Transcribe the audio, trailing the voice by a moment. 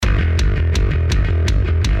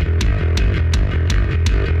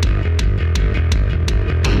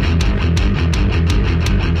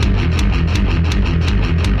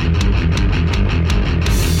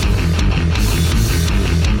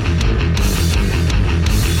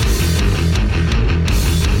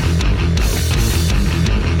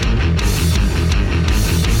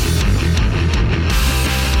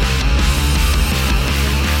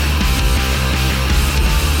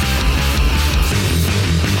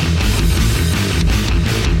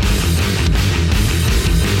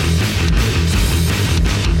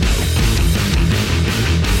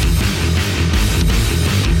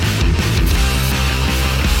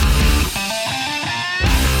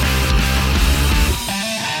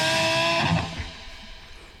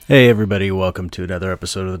Hey everybody, welcome to another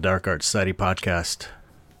episode of the Dark Art Society podcast.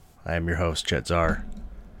 I am your host, Chet Zar.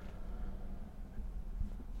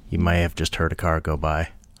 You may have just heard a car go by.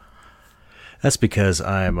 That's because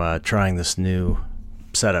I'm trying this new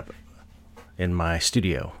setup in my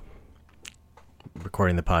studio,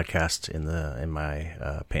 recording the podcast in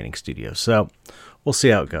my painting studio. So we'll see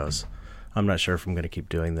how it goes. I'm not sure if I'm going to keep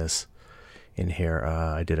doing this in here.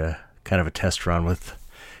 I did a kind of a test run with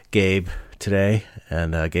Gabe today,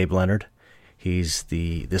 and Gabe Leonard. He's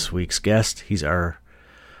this week's guest. He's our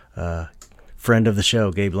friend of the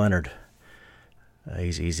show, Gabe Leonard.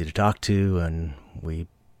 He's easy to talk to, and we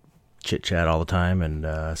chit-chat all the time,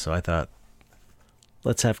 and so I thought,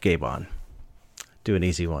 let's have Gabe on. Do an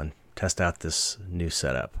easy one. Test out this new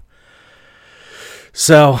setup.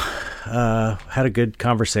 So, had a good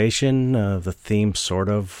conversation. The theme sort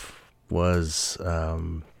of was...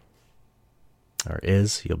 or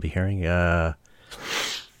is, you'll be hearing,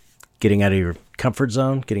 getting out of your comfort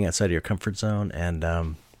zone, getting outside of your comfort zone, and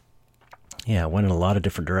it went in a lot of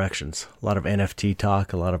different directions. A lot of NFT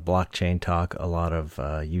talk, a lot of blockchain talk, a lot of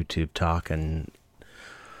YouTube talk, and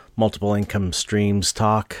multiple income streams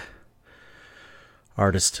talk,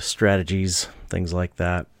 artist strategies, things like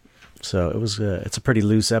that. So it's a pretty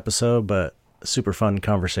loose episode, but a super fun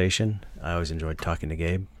conversation. I always enjoyed talking to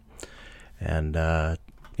Gabe, and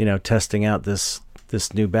testing out this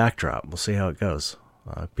new backdrop. We'll see how it goes.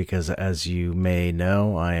 Because as you may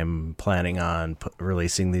know, I am planning on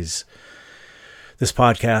releasing this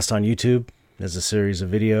podcast on YouTube as a series of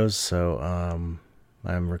videos. So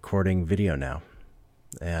I'm recording video now.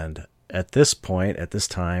 And at this point, at this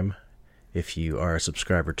time, if you are a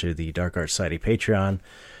subscriber to the Dark Art Society Patreon,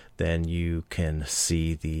 then you can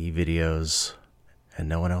see the videos and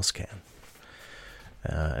no one else can.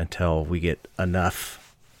 Until we get enough.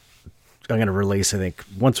 I'm going to release, I think,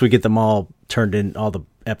 once we get them all turned in, all the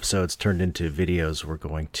episodes turned into videos, we're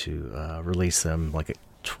going to release them like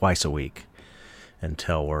twice a week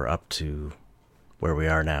until we're up to where we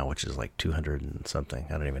are now, which is like 200 and something.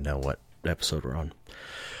 I don't even know what episode we're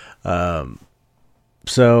on.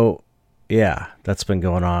 So, yeah, that's been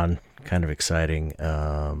going on. Kind of exciting.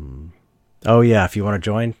 If you want to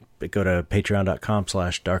join, go to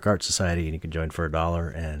patreon.com/darkartsociety, and you can join for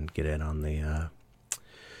 $1 and get in on the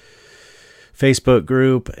Facebook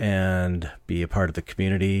group and be a part of the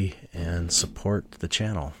community and support the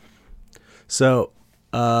channel. So,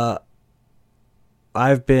 what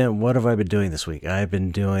have I been doing this week? I've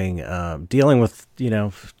been dealing with,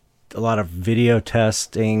 a lot of video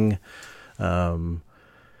testing, getting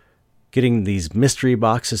these mystery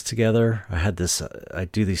boxes together. I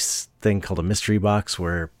do this thing called a mystery box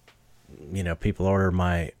where, people order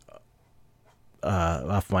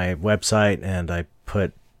off my website, and I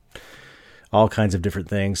put all kinds of different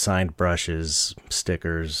things, signed brushes,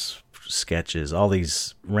 stickers, sketches, all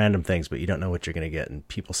these random things, but you don't know what you're going to get. And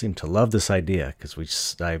people seem to love this idea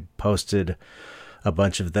because I posted a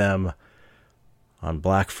bunch of them on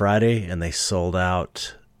Black Friday, and they sold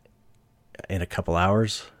out in a couple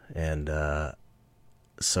hours. And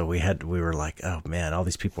so we were like, oh man, all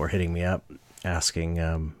these people were hitting me up asking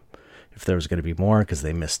if there was going to be more because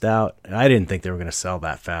they missed out. I didn't think they were going to sell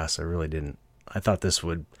that fast. I really didn't. I thought this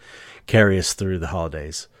would carry us through the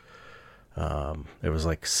holidays. It was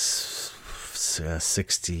like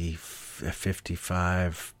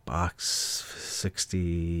 55 box,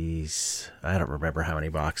 60, I don't remember how many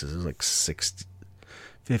boxes. It was like 60,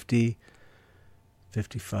 50,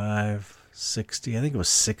 55, 60. I think it was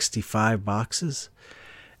 65 boxes.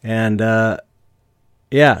 And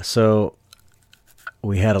so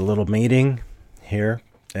we had a little meeting here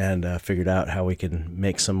and figured out how we can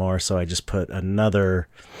make some more. So I just put another,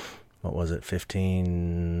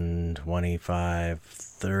 15, 25,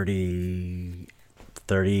 30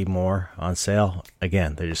 more on sale.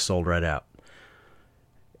 Again, they just sold right out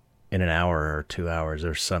in an hour or 2 hours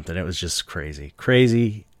or something. It was just crazy,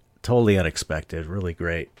 totally unexpected, really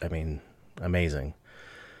great. I mean, amazing.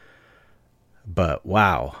 But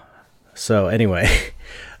wow. So anyway,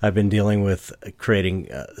 I've been dealing with creating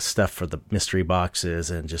stuff for the mystery boxes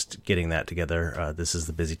and just getting that together. This is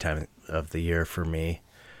the busy time of the year for me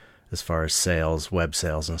as far as sales, web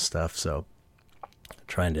sales and stuff. So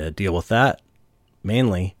trying to deal with that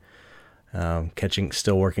mainly,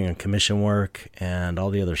 still working on commission work and all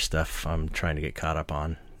the other stuff I'm trying to get caught up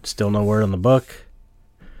on. Still no word on the book.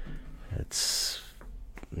 It's,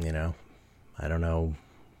 I don't know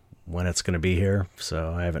when it's going to be here,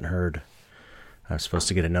 so I haven't heard. I'm supposed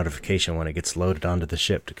to get a notification when it gets loaded onto the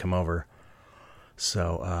ship to come over.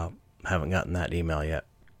 So haven't gotten that email yet.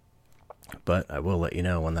 but I will let you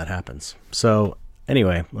know when that happens. So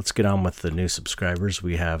Anyway, let's get on with the new subscribers.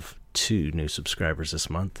 We have 2 new subscribers this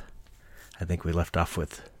month. I think we left off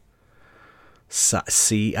with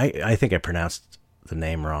I think I pronounced the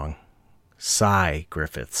name wrong. Cy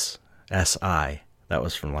Griffiths. S-I. That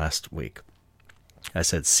was from last week. I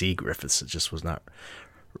said C Griffiths. It just was not.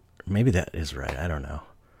 Maybe that is right. I don't know.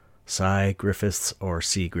 Cy Griffiths or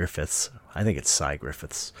C Griffiths. I think it's Cy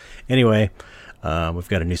Griffiths. Anyway, we've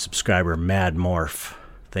got a new subscriber, Mad Morph.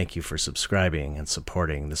 Thank you for subscribing and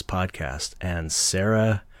supporting this podcast. And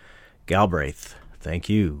Sarah Galbraith, thank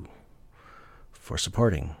you for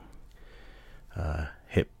supporting.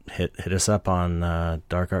 Hit us up on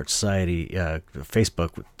Dark Art Society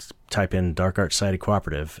Facebook. Type in Dark Art Society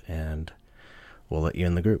Cooperative, and we'll let you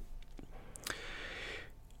in the group.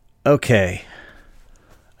 Okay,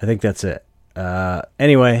 I think that's it.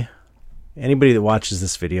 Anyway, anybody that watches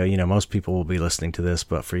this video, most people will be listening to this,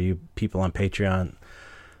 but for you people on Patreon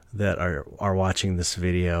that are watching this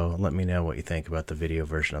video, let me know what you think about the video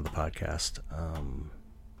version of the podcast.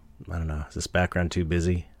 I don't know. Is this background too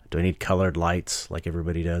busy? Do I need colored lights like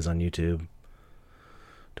everybody does on YouTube?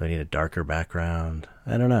 Do I need a darker background?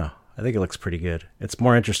 I don't know. I think it looks pretty good. It's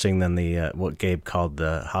more interesting than the what Gabe called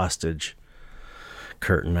the hostage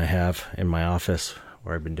curtain I have in my office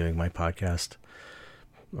where I've been doing my podcast.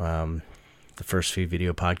 The first few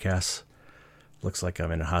video podcasts. Looks like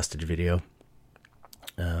I'm in a hostage video.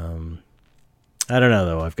 I don't know,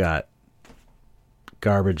 though. I've got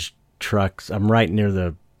garbage trucks. I'm right near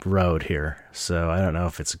the road here, so I don't know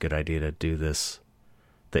if it's a good idea to do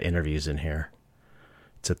the interviews in here.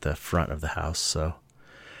 It's at the front of the house, so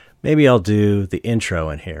maybe I'll do the intro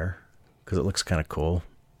in here because it looks kind of cool,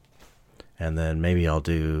 and then maybe I'll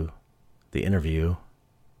do the interview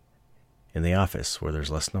in the office where there's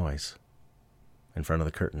less noise in front of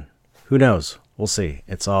the curtain. Who knows? We'll see.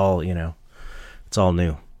 It's all, it's all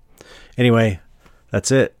new. Anyway, that's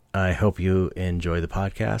it. I hope you enjoy the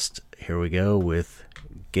podcast. Here we go with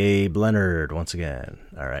Gabe Leonard once again.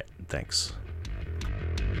 All right, thanks.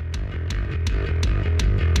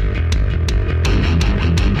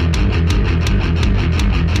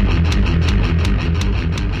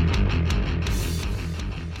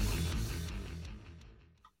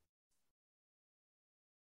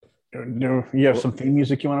 Do you have some theme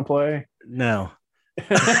music you want to play? No.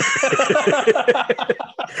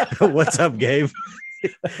 What's up, Gabe?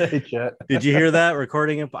 Hey, Chet. Did you hear that?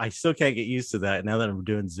 Recording. I still can't get used to that. Now that I'm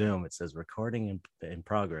doing Zoom, it says recording in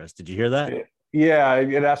progress. Did you hear that? Yeah,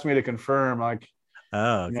 it asked me to confirm. Like,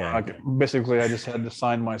 oh, okay. Basically, I just had to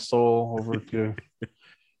sign my soul over to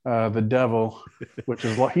the devil, which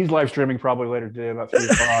is he's live streaming probably later today about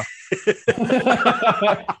 3:00.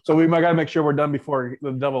 So we might gotta make sure we're done before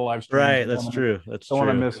the devil live stream. Right, that's true. That's don't want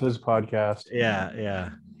to miss his podcast. Yeah,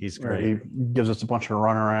 he's great. He gives us a bunch of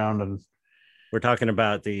runaround, and we're talking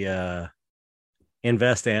about the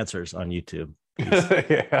Invest Answers on YouTube. He's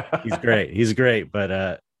great. He's great,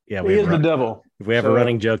 but yeah, he is the devil. We have a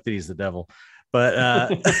running joke that he's the devil. But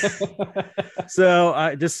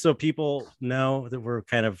so just so people know that we're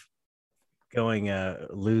kind of going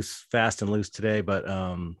fast and loose today, but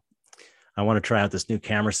I want to try out this new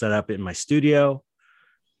camera setup in my studio.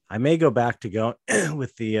 I may go back to go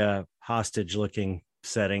with the hostage looking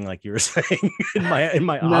setting, like you were saying, in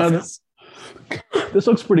my office. This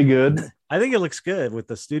looks pretty good. I think it looks good with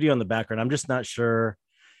the studio in the background. I'm just not sure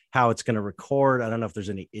how it's going to record. I don't know if there's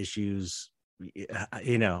any issues.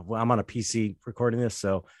 Well, I'm on a PC recording this,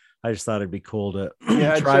 so I just thought it'd be cool to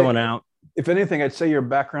try one out. If anything, I'd say your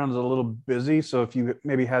background is a little busy. So if you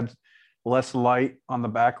maybe had less light on the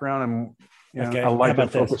background and a light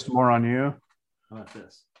that focused more on you. How about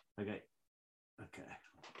this? Okay.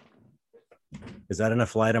 Is that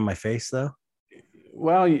enough light on my face, though?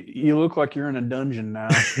 Well, you look like you're in a dungeon now.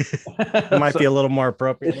 It might be a little more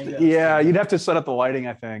appropriate. Yeah, you'd have to set up the lighting,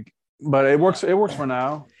 I think, but it works. It works for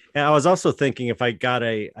now. And I was also thinking if I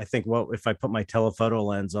put my telephoto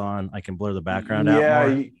lens on, I can blur the background out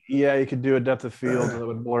more. Yeah, you could do a depth of field that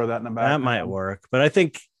would blur that in the background. That might work, but I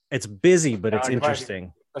think it's busy, but it's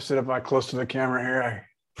interesting. I sit up close to the camera here.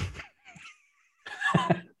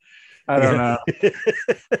 I don't know.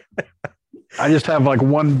 I just have like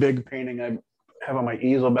one big painting I have on my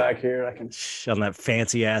easel back here. I can on that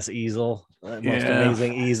fancy ass easel, most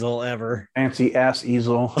amazing eisel ever. Fancy ass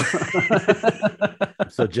easel. I'm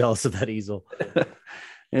so jealous of that easel.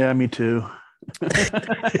 Yeah, me too.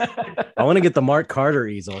 I want to get the Mark Carter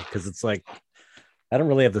easel because it's like I don't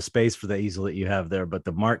really have the space for the easel that you have there, but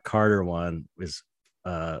the Mark Carter one is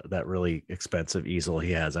that really expensive easel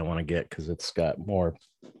he has. I want to get because it's got more.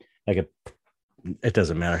 I could it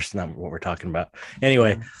doesn't matter. It's not what we're talking about.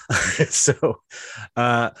 Anyway, so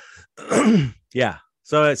yeah.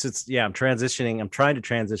 So it's I'm transitioning. I'm trying to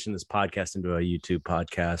transition this podcast into a YouTube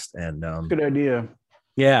podcast, and good idea.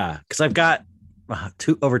 Yeah, because I've got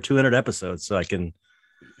over 200 episodes, so I can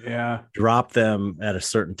drop them at a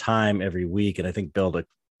certain time every week, and I think build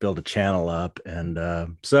a channel up.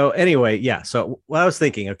 And so anyway, yeah. So what I was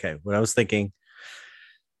thinking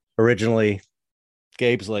originally,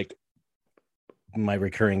 Gabe's like my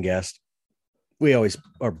recurring guest. We always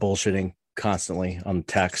are bullshitting constantly on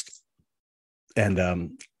text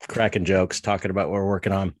and cracking jokes, talking about what we're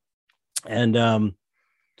working on. And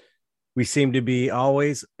we seem to be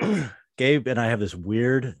always Gabe and I have this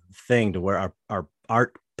weird thing to where our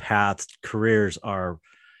art paths, careers are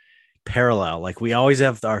parallel. Like we always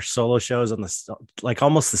have our solo shows on the like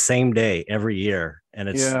almost the same day every year. And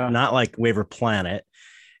it's not like Waver Planet.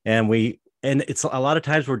 And it's a lot of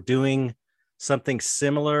times we're doing something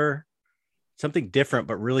similar, something different,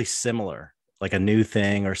 but really similar, like a new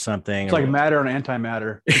thing or something. It's like matter and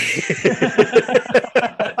antimatter.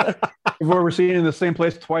 If we're seen in the same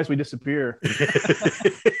place twice, we disappear.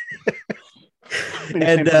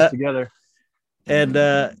 And together. And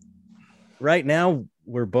right now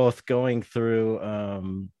we're both going through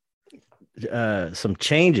some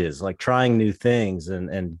changes, like trying new things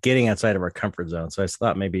and getting outside of our comfort zone. So I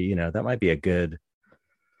thought maybe, that might be a good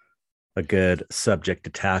subject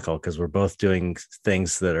to tackle, because we're both doing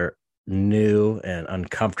things that are new and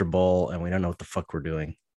uncomfortable and we don't know what the fuck we're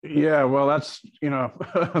doing. Yeah, well, that's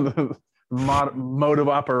the mode of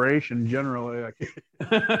operation generally.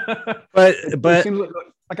 but it seems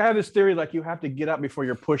like I have this theory, like you have to get out before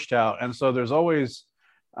you're pushed out, and so there's always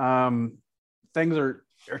things are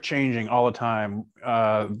changing all the time.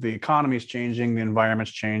 The economy is changing, the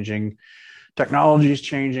environment's changing, technology is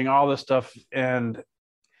changing, all this stuff, and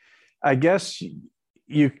I guess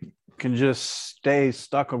you can just stay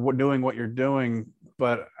stuck on doing what you're doing.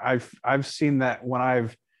 But I've seen that when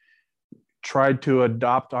I've tried to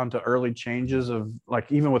adopt onto early changes of,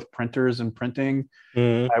 like, even with printers and printing,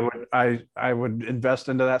 I would invest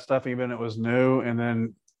into that stuff even if it was new, and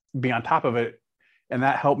then be on top of it, and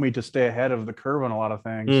that helped me to stay ahead of the curve on a lot of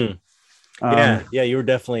things. Yeah, you were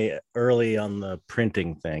definitely early on the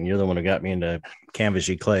printing thing. You're the one who got me into Canvas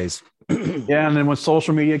Clays. Yeah, and then when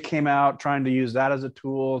social media came out, trying to use that as a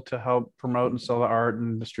tool to help promote and sell the art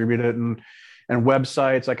and distribute it, and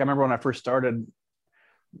websites. Like I remember when I first started,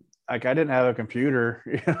 like I didn't have a computer.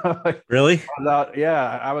 Like, really?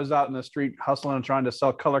 I was out in the street hustling and trying to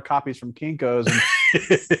sell color copies from Kinko's, and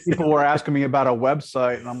people were asking me about a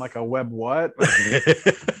website, and I'm like, a web what?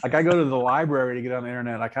 Like I go to the library to get on the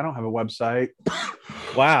internet. Like I don't have a website.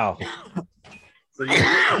 Wow. So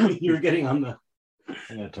you were getting on the.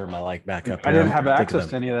 I'm gonna turn my light back up. I didn't have access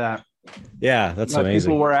to any of that. Yeah, that's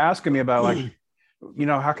amazing. People were asking me about, like,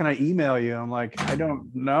 how can I email you? I'm like, I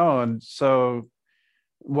don't know. And so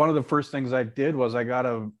one of the first things I did was I got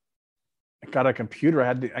a computer.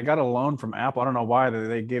 I got a loan from Apple. I don't know why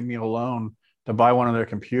they gave me a loan to buy one of their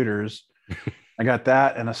computers. I got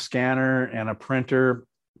that and a scanner and a printer,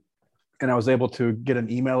 and I was able to get an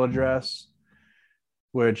email address,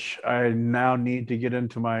 which I now need to get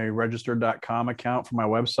into my registered.com account for my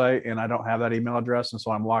website, and I don't have that email address, and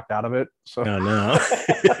so I'm locked out of it. So no.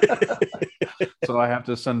 So I have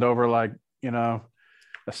to send over, like, a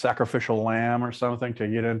sacrificial lamb or something to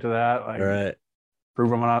get into that. Like, right.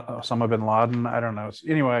 Prove I'm not Osama bin Laden. I don't know.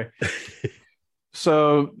 Anyway,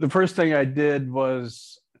 so the first thing I did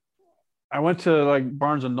was I went to, like,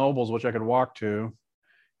 Barnes and Nobles, which I could walk to,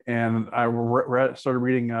 and I started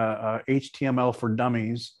reading HTML for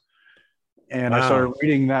Dummies, and I started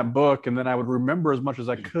reading that book, and then I would remember as much as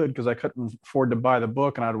I could because I couldn't afford to buy the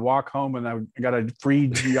book, and I'd walk home and I got a free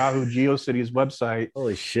Yahoo GeoCities website.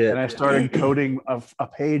 Holy shit. And I started coding a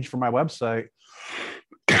page for my website.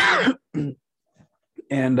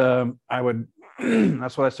 And I would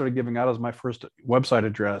that's what I started giving out as my first website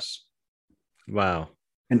address. Wow.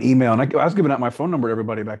 An email. And I was giving out my phone number to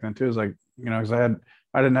everybody back then too. It was like, because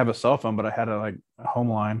I didn't have a cell phone, but I had a home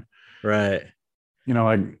line. Right.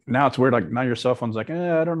 Like now it's weird. Like now your cell phone's like,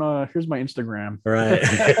 I don't know. Here's my Instagram. Right.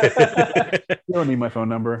 You don't need my phone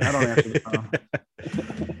number. I don't answer the phone.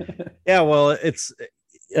 Yeah. Well, it's,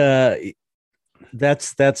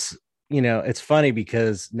 that's, it's funny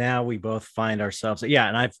because now we both find ourselves. Yeah.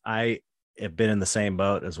 And I have been in the same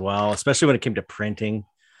boat as well, especially when it came to printing.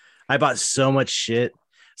 I bought so much shit.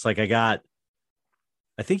 It's like I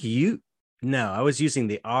was using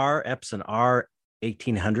the Epson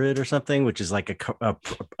R1800 or something, which is like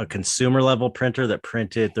a consumer level printer that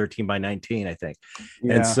printed 13 by 19, I think.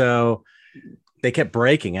 Yeah. And so they kept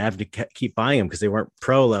breaking. I have to keep buying them because they weren't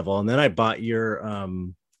pro level. And then I bought your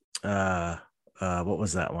what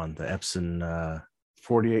was that one? The Epson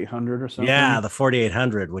 4800 or something. Yeah, the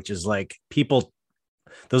 4800, which is like people,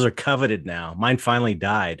 those are coveted now. Mine finally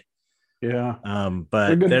died. Yeah.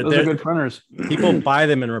 But those are good printers. People buy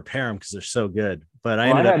them and repair them because they're so good.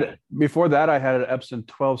 But before that, I had an Epson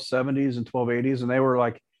 1270s and 1280s, and they were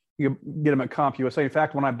like, you get them at CompUSA. In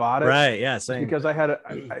fact, when I bought it, right, yeah, same. Because I had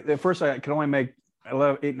at first I could only make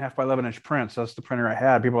 8.5 by 11-inch prints. That's the printer I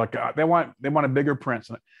had. People were like, oh, they want a bigger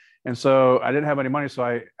prints, and so I didn't have any money, so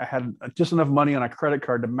I had just enough money on a credit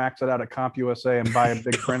card to max it out at CompUSA and buy a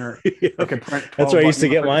big printer. That could print. That's where I used to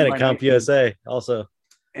get mine at CompUSA also.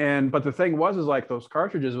 But the thing was, is like those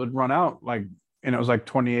cartridges would run out, like, and it was like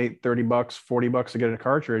 $28, $30, $40 to get a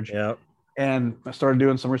cartridge. Yeah. And I started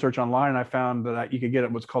doing some research online, and I found that you could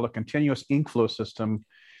get what's called a continuous ink flow system.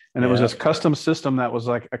 And it was this custom system that was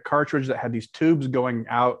like a cartridge that had these tubes going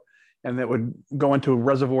out, and that would go into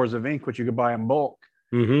reservoirs of ink, which you could buy in bulk.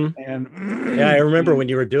 Mm-hmm. And yeah, I remember when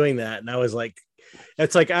you were doing that, and I was like,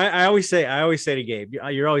 it's like I always say to Gabe,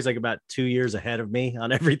 you're always like about 2 years ahead of me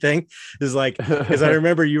on everything. Is like, because I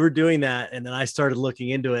remember you were doing that, and then I started looking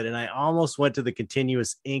into it, and I almost went to the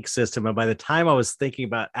continuous ink system. And by the time I was thinking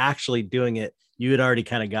about actually doing it, you had already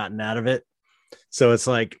kind of gotten out of it. So it's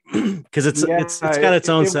like, because it's got its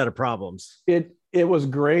own set of problems. It was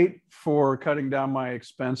great for cutting down my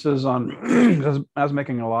expenses on because I was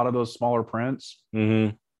making a lot of those smaller prints,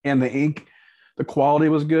 and the ink. The quality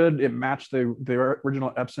was good. It matched the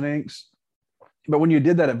original Epson inks. But when you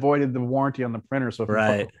did that, it voided the warranty on the printer. So if you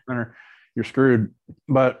fuck with the printer, you're screwed.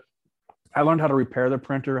 But I learned how to repair the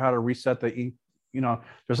printer, how to reset the ink.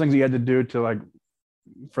 There's things you had to do to, like,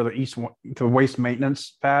 for the waste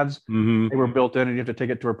maintenance pads. Mm-hmm. They were built in, and you have to take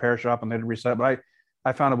it to a repair shop and they'd reset. But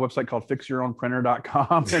I found a website called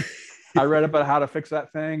fixyourownprinter.com. And I read about how to fix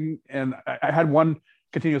that thing. And I had one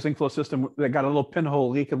continuous ink flow system that got a little pinhole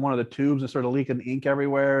leak in one of the tubes and started leaking ink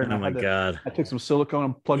everywhere. And God! I took some silicone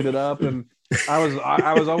and plugged it up, and I was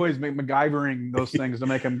always MacGyvering those things to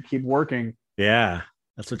make them keep working. Yeah,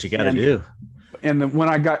 that's what you got to do. And then when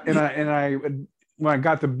I got when I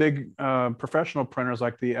got the big professional printers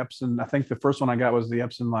like the Epson, I think the first one I got was the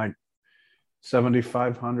Epson like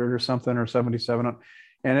 7500 or something, or 7700.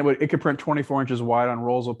 And it could print 24 inches wide on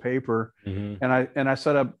rolls of paper. Mm-hmm. And I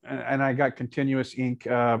set up, and I got continuous ink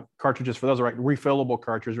cartridges for those, like refillable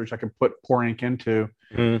cartridges, which I could pour ink into.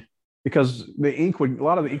 Mm-hmm. Because a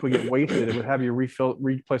lot of the ink would get wasted. It would have you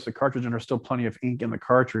replace the cartridge, and there's still plenty of ink in the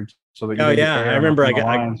cartridge. So that I remember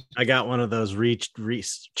I got one of those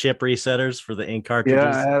chip resetters for the ink cartridges.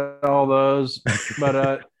 Yeah, I had all those,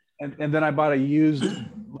 but and then I bought a used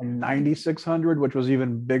 9600, which was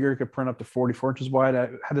even bigger, could print up to 44 inches wide. I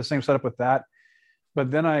had the same setup with that,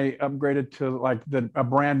 but then I upgraded to like a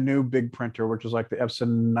brand new big printer, which was like the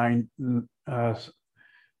Epson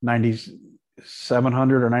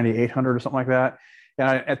 9700 or 9800 or something like that. And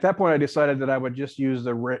at that point, I decided that I would just use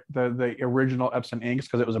the original Epson inks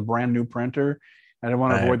because it was a brand new printer. I didn't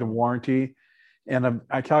want to avoid the warranty. And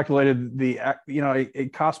I calculated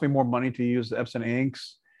it cost me more money to use the Epson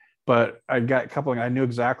inks, but I got a couple. I knew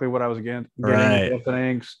exactly what I was getting with the Epson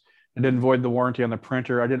inks. I didn't void the warranty on the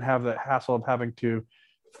printer. I didn't have the hassle of having to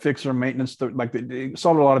fix or maintenance. It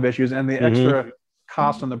solved a lot of issues, and the extra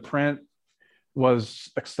cost on the print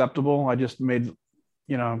was acceptable. I just made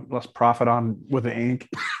less profit with the ink.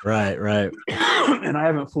 Right. And I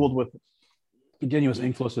haven't fooled with continuous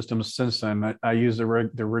ink flow systems since then. I use the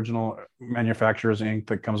original manufacturer's ink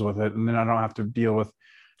that comes with it, and then I don't have to deal with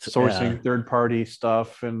sourcing third-party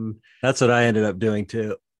stuff. And that's what I ended up doing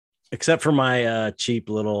too, except for my cheap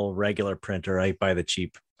little regular printer. I buy the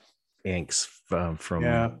cheap inks from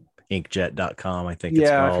inkjet.com, I think it's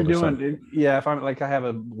called. If I'm like, I have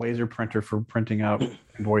a laser printer for printing out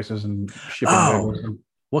invoices and shipping.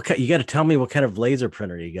 What you got to tell me what kind of laser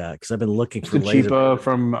printer you got, because I've been looking for laser cheaper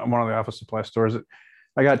from one of the office supply stores.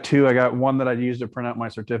 I got two. I got one that I use to print out my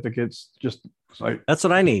certificates, just like that's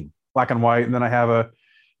what I need, black and white, and then I have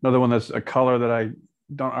another one that's a color that I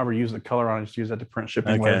don't ever use the color on. I just use that to print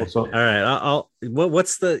shipping labels. So all right,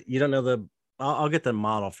 what's the, you don't know the, I'll get the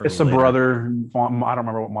model for it's a later. Brother. I don't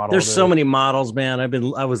remember what model. There's so many models, man.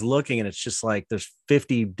 I was looking, and it's just like there's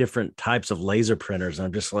 50 different types of laser printers. And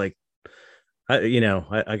I'm just like,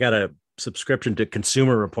 I got a subscription to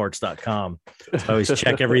consumerreports.com. So I always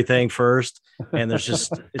check everything first. And it's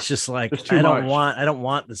just like, I don't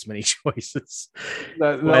want this many choices.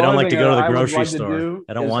 I don't like to go to the grocery store.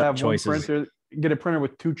 I don't want choices. Get a printer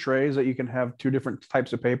with two trays that you can have two different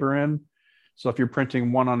types of paper in. So if you're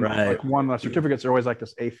printing one on Right. like one certificates are always like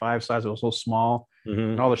this A5 size, it was so small, and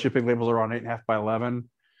Mm-hmm. all the shipping labels are on 8.5 by 11.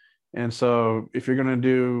 And so if you're going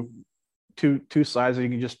to do two sizes, you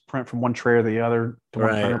can just print from one tray or the other to one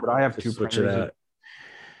printer. Right. But I have two Just switch it printers, out.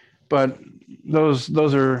 but those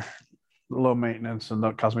are low maintenance and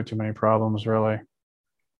don't cause me too many problems, really.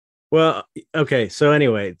 Well, okay. So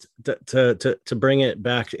anyway, to bring it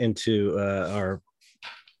back into our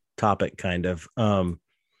topic, kind of,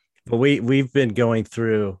 but we've been going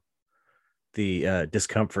through the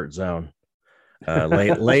discomfort zone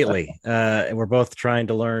lately, and we're both trying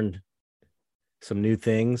to learn some new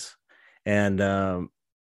things, and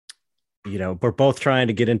we're both trying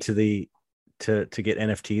to get into the to get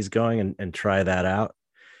NFTs going and try that out.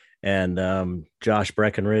 And Josh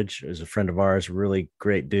Breckenridge is a friend of ours, really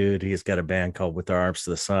great dude. He's got a band called With Our Arms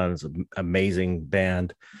to the Sun. It's an amazing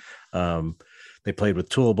band. They played with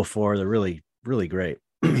Tool before. They're really, really great.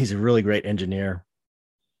 He's a really great engineer,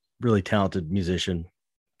 really talented musician.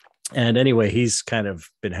 And anyway, he's kind of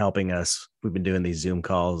been helping us. We've been doing these Zoom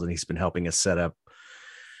calls, and he's been helping us set up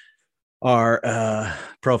our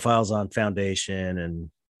profiles on Foundation.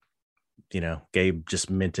 And Gabe just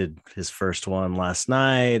minted his first one last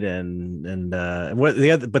night, and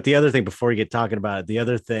the other thing, before we get talking about it, the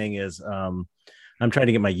other thing is I'm trying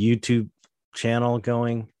to get my YouTube channel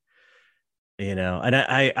going, and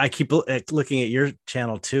I keep looking at your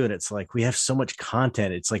channel too, and it's like we have so much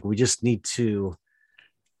content. It's like we just need to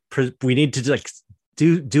like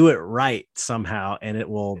do it right somehow, and it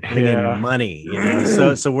will bring in money,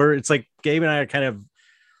 so it's like Gabe and I are kind of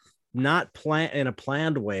not in a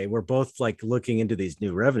planned way. We're both like looking into these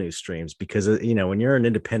new revenue streams, because when you're an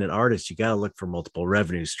independent artist, you got to look for multiple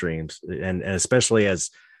revenue streams, and especially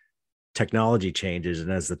as technology changes and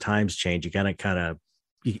as the times change, you gotta kind of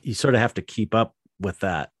you sort of have to keep up with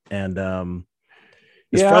that. And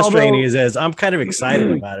as frustrating as I'm kind of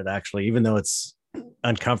excited about it, actually, even though it's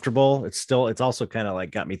uncomfortable, it's also kind of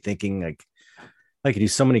like got me thinking, like I could do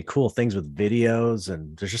so many cool things with videos,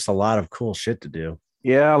 and there's just a lot of cool shit to do.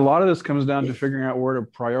 Yeah, a lot of this comes down to figuring out where to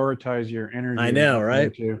prioritize your energy. I know,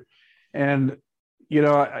 right? And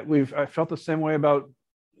I felt the same way about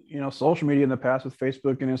social media in the past with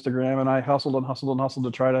Facebook and Instagram, and I hustled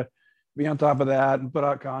to try to be on top of that and put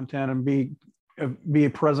out content and be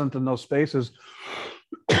present in those spaces,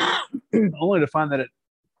 only to find that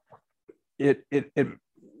it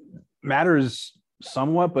matters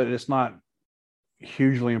somewhat, but it's not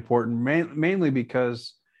hugely important. Mainly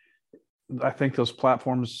because I think those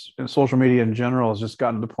platforms and social media in general has just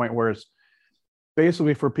gotten to the point where it's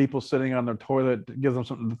basically for people sitting on their toilet to give them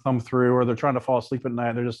something to thumb through, or they're trying to fall asleep at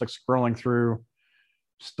night. They're just like scrolling through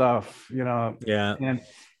stuff, Yeah.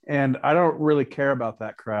 And I don't really care about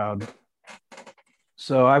that crowd.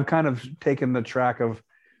 So I've kind of taken the track of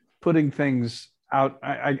putting things out.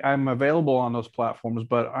 I'm available on those platforms,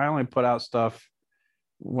 but I only put out stuff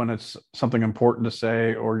when it's something important to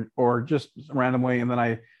say, or just randomly. And then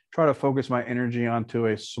I try to focus my energy onto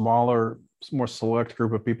a smaller, more select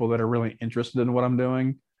group of people that are really interested in what I'm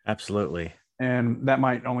doing. Absolutely. And that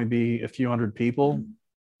might only be a few hundred people.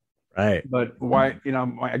 Right. But why,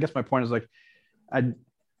 I guess my point is like,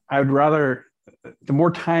 I would rather, the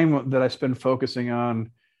more time that I spend focusing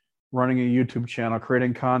on running a YouTube channel,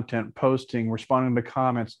 creating content, posting, responding to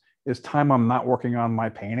comments, is time I'm not working on my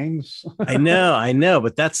paintings. I know,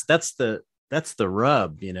 but that's the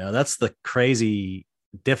rub, that's the crazy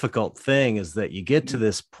difficult thing, is that you get to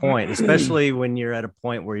this point, especially when you're at a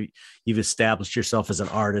point where you've established yourself as an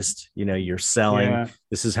artist, you're selling,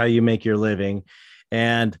 this is how you make your living.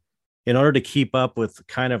 And in order to keep up with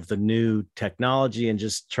kind of the new technology and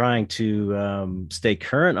just trying to stay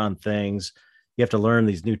current on things, you have to learn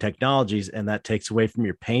these new technologies, and that takes away from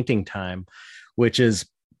your painting time, which is,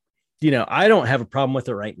 I don't have a problem with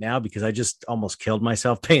it right now, because I just almost killed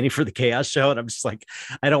myself painting for the Chaos Show. And I'm just like,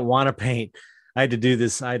 I don't want to paint. I had to do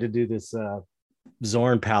this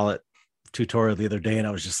Zorn palette tutorial the other day, and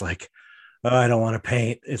I was just like, oh, I don't want to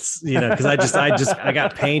paint. It's, because I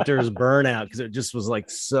got painter's burnout, because it just was like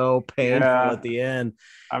so painful at the end.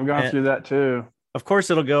 I've gone through that too. Of course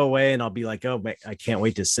it'll go away, and I'll be like, oh, I can't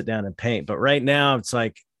wait to sit down and paint. But right now it's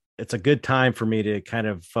like, it's a good time for me to kind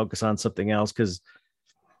of focus on something else, because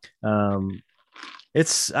I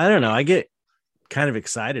don't know, I get kind of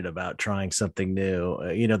excited about trying something new.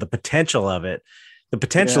 The potential of it,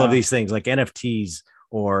 of these things like NFTs,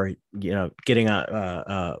 or getting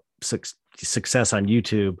a success on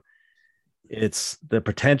YouTube. It's the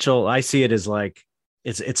potential. I see it as like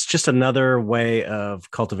it's just another way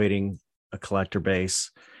of cultivating a collector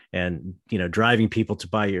base, and driving people to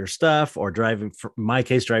buy your stuff, or driving, for my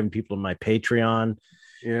case, driving people to my Patreon.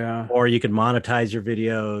 Yeah. or you can monetize your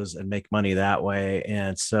videos and make money that way.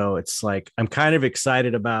 And so it's like I'm kind of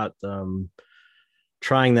excited about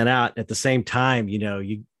trying that out. At the same time,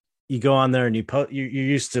 you go on there and you post. You're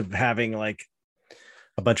used to having like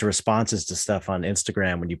a bunch of responses to stuff on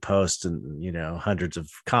Instagram when you post, and hundreds of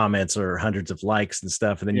comments or hundreds of likes and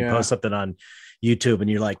stuff, and then you Yeah. post something on YouTube and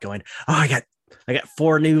you're like going, oh, I got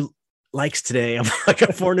 4 new likes today. I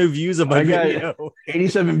got 4 new views of my I got video.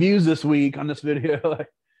 87 views this week on this video. Like,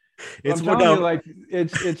 It's I'm more telling you, down. like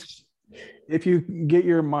it's if you get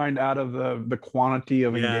your mind out of the quantity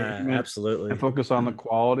of Yeah, engagement and absolutely. focus on the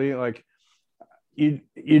quality, like you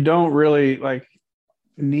don't really like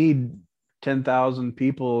need 10,000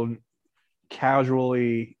 people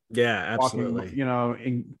casually Yeah, walking, absolutely.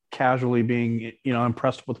 and casually being,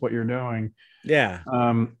 impressed with what you're doing. Yeah,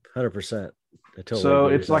 Um, 100%. I totally so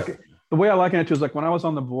agree with it's that. like the way I liken it to is like when I was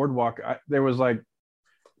on the boardwalk, there was like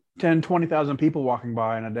 10, 20,000 people walking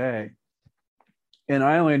by in a day. And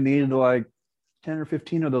I only needed like 10 or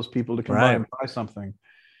 15 of those people to come by Right. and buy something,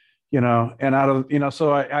 and out of,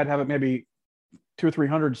 so I'd have it maybe two or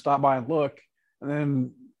 300 stop by and look, and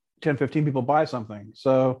then 10, 15 people buy something.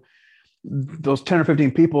 So those 10 or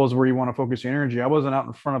 15 people is where you want to focus your energy. I wasn't out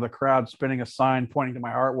in front of the crowd spinning a sign pointing to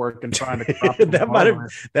my artwork and trying to crop my that might have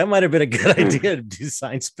artwork. that might have been a good idea to do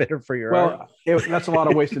sign spinner for your art Well, that's a lot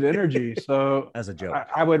of wasted energy. So as a joke.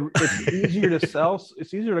 I would, it's easier to sell.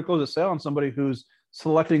 It's easier to close a sale on somebody who's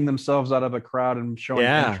selecting themselves out of a crowd and showing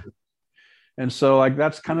Yeah. interest. And so like,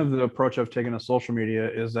 that's kind of the approach I've taken to social media,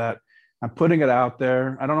 is that I'm putting it out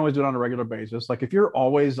there. I don't always do it on a regular basis. Like if you're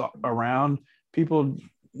always around people,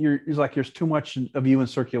 it's like there's too much of you in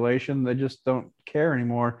circulation. They just don't care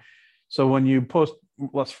anymore. So when you post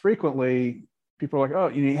less frequently, people are like, oh,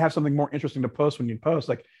 you have something more interesting to post when you post.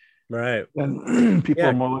 Like, Right. then people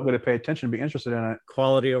Yeah. are more likely to pay attention and be interested in it.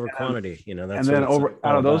 Quality over quantity. That's And then what it's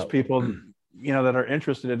out all of those about. people, that are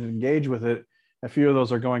interested and engage with it, a few of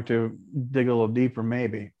those are going to dig a little deeper,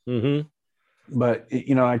 maybe. Mm-hmm. But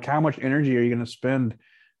like how much energy are you going to spend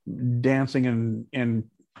dancing and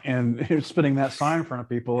spinning that sign in front of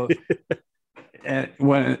people? And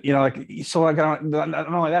when like, so like, not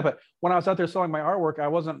only that, but when I was out there selling my artwork, I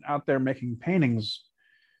wasn't out there making paintings.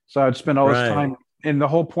 So I'd spend all this Right. time. And the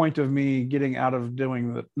whole point of me getting out of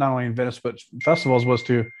doing not only in Venice but festivals was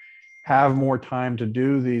to have more time to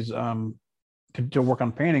do these, to work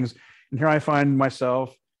on paintings. And here I find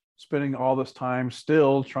myself spending all this time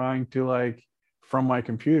still trying to, like, from my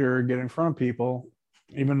computer, get in front of people,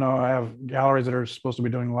 even though I have galleries that are supposed to be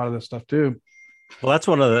doing a lot of this stuff too. Well, that's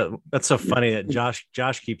so funny that Josh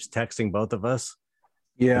keeps texting both of us.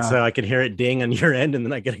 And Yeah. so I can hear it ding on your end, and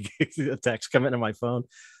then I get a text come into my phone.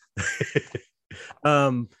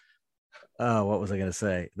 What was I gonna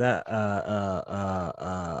say? That I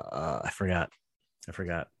forgot.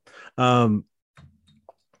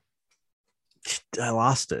 I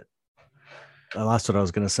lost it. I lost what I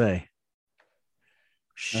was gonna say.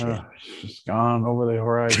 Shit. It's just gone over the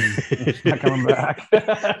horizon. It's not coming back.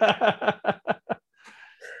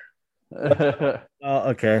 Oh,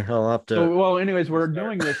 okay. I'll have to. So, well, anyways, we're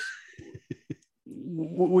doing this.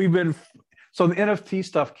 We've been, so the NFT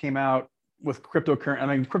stuff came out with cryptocurrency. I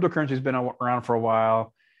mean, cryptocurrency's been around for a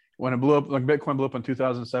while. When it blew up, like Bitcoin blew up in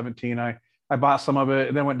 2017, I bought some of it,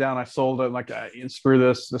 and then went down. I sold it. Like, screw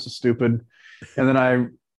this. This is stupid. And then I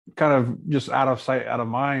kind of just out of sight, out of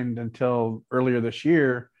mind until earlier this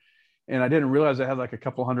year. And I didn't realize I had like a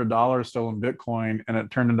couple $100 still in Bitcoin, and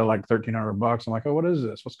it turned into like $1,300. I'm like, oh, what is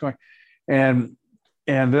this? What's going? And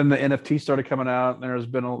then the NFT started coming out,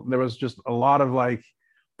 and there was just a lot of like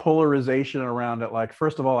polarization around it. Like,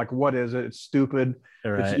 first of all, like, what is it? It's stupid.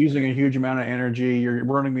 Right. It's using a huge amount of energy. You're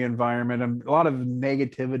burning the environment, and a lot of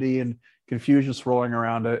negativity and confusion swirling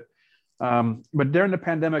around it. But during the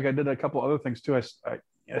pandemic, I did a couple other things too. I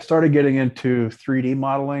started getting into 3D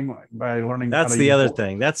modeling by learning. That's the other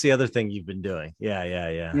thing. That's the other thing you've been doing. Yeah.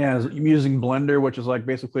 Yeah, I'm using Blender, which is like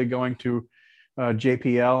basically going to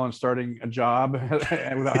JPL and starting a job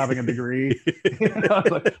without having a degree.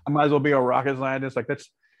 Like, I might as well be a rocket scientist. Like, that's,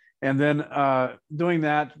 and then doing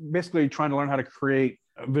that, basically trying to learn how to create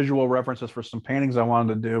visual references for some paintings I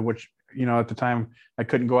wanted to do, which, at the time I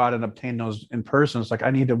couldn't go out and obtain those in person. It's like,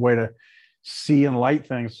 I need a way to see and light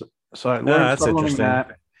things. So I started learning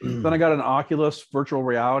that. Then I got an Oculus virtual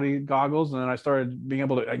reality goggles, and then I started being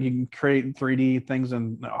able to, you can create 3D things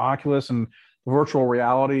in the Oculus, and the virtual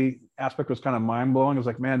reality aspect was kind of mind blowing. It was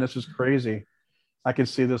like, man, this is crazy. I could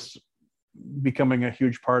see this becoming a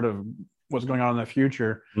huge part of what's going on in the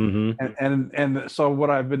future. And so what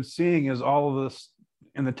I've been seeing is all of this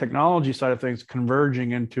in the technology side of things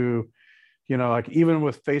converging into Like even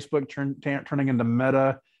with Facebook turning into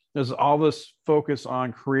Meta, there's all this focus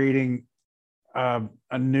on creating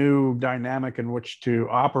a new dynamic in which to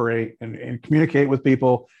operate and communicate with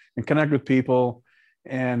people and connect with people.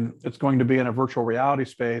 And it's going to be in a virtual reality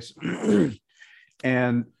space.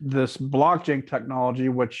 And this blockchain technology,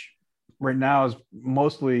 which right now is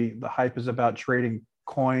mostly the hype is about trading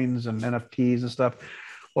coins and NFTs and stuff.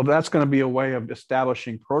 Well, that's going to be a way of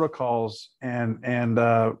establishing protocols and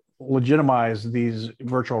legitimize these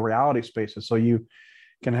virtual reality spaces. So you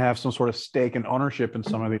can have some sort of stake and ownership in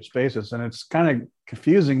some of these spaces. And it's kind of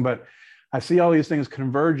confusing, but I see all these things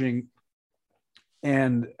converging.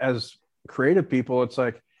 And as creative people, it's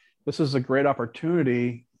like, this is a great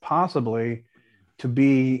opportunity possibly to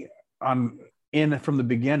be in from the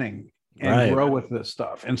beginning and grow with this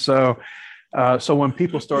stuff. And so when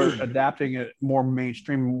people start adapting it more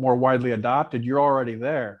mainstream, more widely adopted, you're already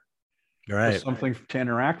there. Right. Something to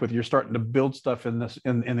interact with. You're starting to build stuff in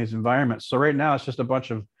these environments. So right now it's just a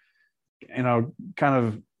bunch of, kind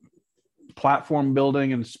of platform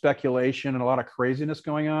building and speculation and a lot of craziness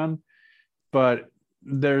going on. But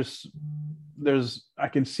I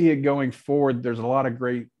can see it going forward. There's a lot of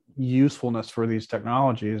great usefulness for these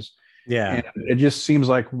technologies. Yeah. And it just seems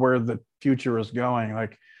like where the future is going.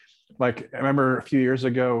 Like I remember a few years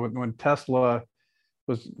ago when Tesla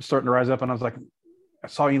was starting to rise up, and I was like, I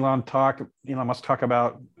saw Elon Musk talk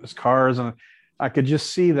about his cars, and I could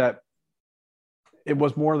just see that it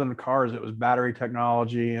was more than cars. It was battery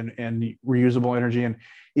technology and reusable energy. And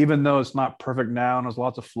even though it's not perfect now, and there's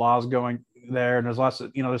lots of flaws going there, and there's lots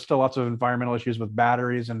of, there's still lots of environmental issues with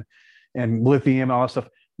batteries and lithium and all that stuff.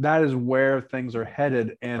 That is where things are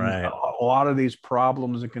headed. And a lot of these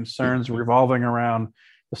problems and concerns revolving around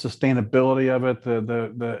the sustainability of it,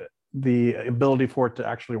 the ability for it to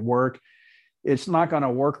actually work. It's not going to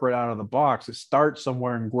work right out of the box. It starts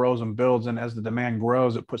somewhere and grows and builds. And as the demand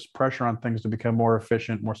grows, it puts pressure on things to become more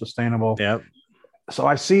efficient, more sustainable. Yep. So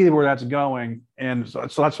I see where that's going. And so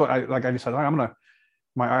that's what I decided,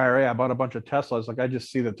 my IRA, I bought a bunch of Teslas. Like, I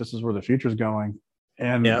just see that this is where the future is going.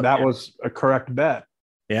 And that was a correct bet.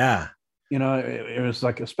 Yeah. It was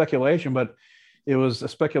like a speculation, but it was a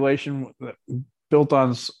speculation built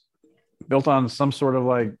on some sort of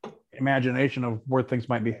like imagination of where things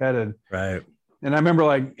might be headed. Right. And I remember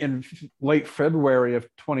like in late February of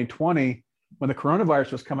 2020, when the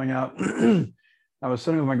coronavirus was coming out, I was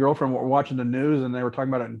sitting with my girlfriend, we're watching the news, and they were talking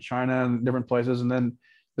about it in China and different places. And then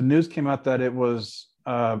the news came out that it was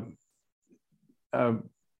like up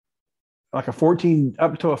to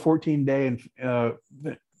a 14-day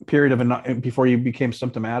period before you became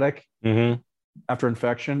symptomatic. Mm-hmm. After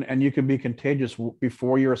infection, and you could be contagious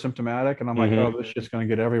before you're asymptomatic. And I'm like, oh, this shit's going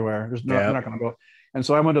to get everywhere. They're not going to go. And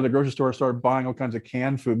so I went to the grocery store and started buying all kinds of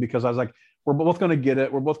canned food, because I was like, we're both going to get it.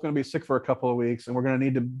 We're both going to be sick for a couple of weeks, and we're going to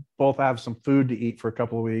need to both have some food to eat for a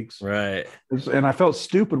couple of weeks. Right. And I felt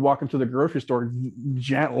stupid walking to the grocery store,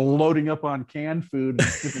 loading up on canned food and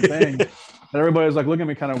different things. And everybody was like looking at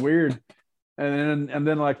me kind of weird. And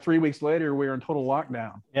then like 3 weeks later, we were in total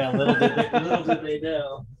lockdown. Yeah. Little did they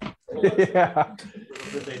know. Yeah.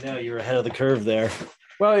 Little did they know you were ahead of the curve there.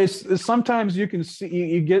 Well, it's sometimes you can see,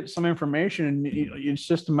 you get some information, and it's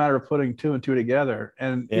just a matter of putting two and two together.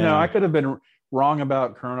 And, I could have been wrong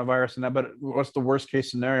about coronavirus and that, but what's the worst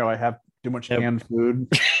case scenario? I have too much canned food,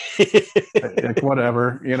 like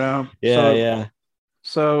whatever, Yeah. Yeah.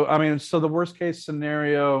 So, the worst case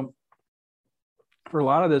scenario for a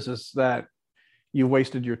lot of this is that you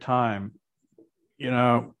wasted your time,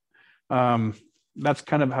 that's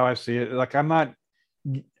kind of how I see it. Like, I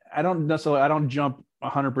don't jump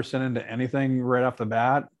 100% into anything right off the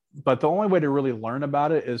bat, but the only way to really learn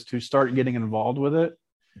about it is to start getting involved with it,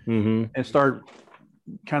 and start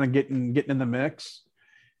kind of getting in the mix.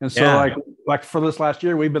 And so like for this last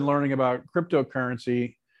year, we've been learning about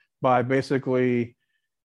cryptocurrency by basically,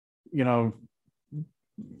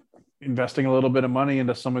 investing a little bit of money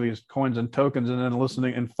into some of these coins and tokens, and then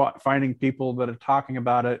listening and finding people that are talking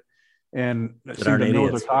about it and seem to know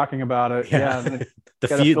what they're talking about it. Yeah.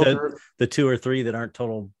 The two or three that aren't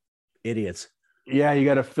total idiots. Yeah. You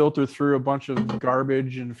got to filter through a bunch of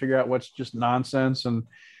garbage and figure out what's just nonsense. And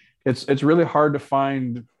it's really hard to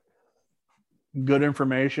find good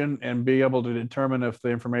information and be able to determine if the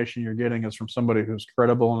information you're getting is from somebody who's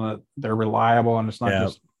credible and that they're reliable, and it's not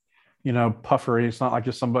just, puffery. It's not like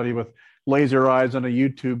just somebody with laser eyes on a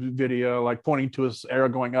YouTube video, like pointing to his arrow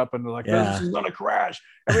going up, and they're like, this is going to crash.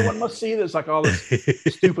 Everyone must see this. Like all this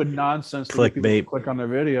stupid nonsense. Clickbait. Click on their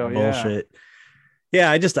video. Bullshit.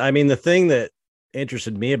 Yeah. The thing that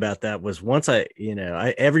interested me about that was once the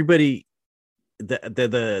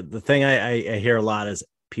thing I hear a lot is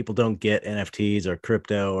people don't get NFTs or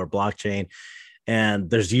crypto or blockchain, and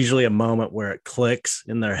there's usually a moment where it clicks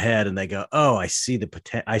in their head and they go, oh, I see the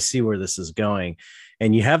potential, I see where this is going.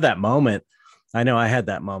 And you have that moment. I know I had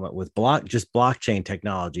that moment with just blockchain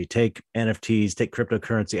technology. Take NFTs, take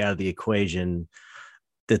cryptocurrency out of the equation,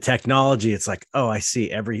 the technology, it's like, oh, I see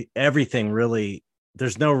everything really,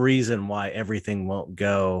 there's no reason why everything won't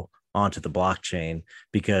go onto the blockchain,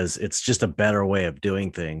 because it's just a better way of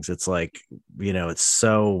doing things. It's like, it's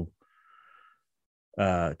so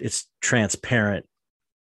it's transparent,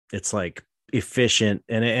 it's like efficient,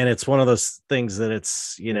 and it's one of those things that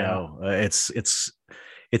it's,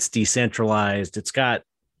 it's decentralized. It's got,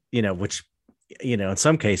 which, in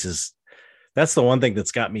some cases, that's the one thing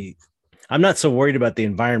that's got me. I'm not so worried about the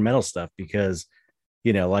environmental stuff because,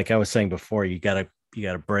 like I was saying before, you gotta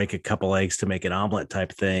break a couple eggs to make an omelet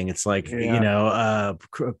type thing. It's like,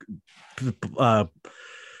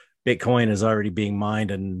 Bitcoin is already being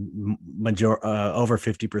mined and over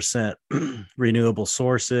 50% renewable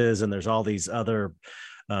sources, and there's all these other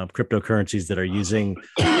cryptocurrencies that are using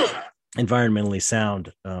environmentally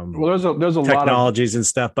sound well, there's a technologies and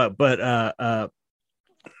stuff, but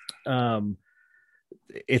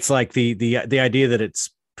it's like the idea that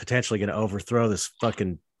it's potentially going to overthrow this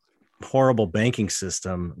fucking horrible banking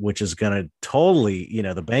system, which is going to totally,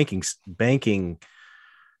 the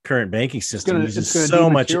current banking system uses so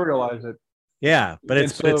much. Yeah, but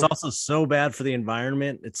it's also so bad for the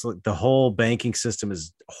environment. It's like the whole banking system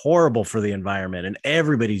is horrible for the environment, and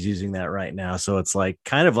everybody's using that right now. So it's like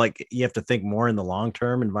kind of like you have to think more in the long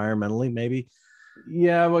term environmentally, maybe.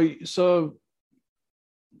 Yeah, well, so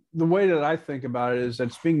the way that I think about it is that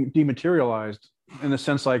it's being dematerialized in the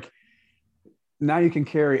sense like now you can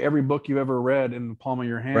carry every book you've ever read in the palm of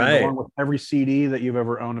your hand, right, along with every CD that you've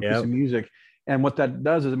ever owned, a piece of music. And what that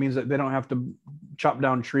does is it means that they don't have to chop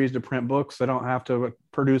down trees to print books. They don't have to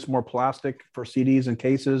produce more plastic for CDs and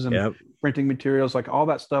cases and printing materials. Like all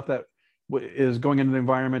that stuff that is going into the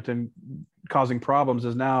environment and causing problems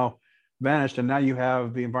is now vanished. And now you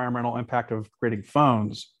have the environmental impact of creating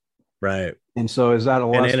phones. Right. And so is that a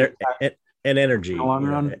less and energy,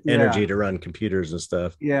 energy to run computers and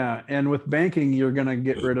stuff. Yeah. And with banking, you're going to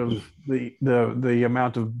get rid of the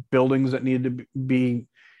amount of buildings that need to be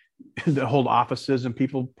to hold offices and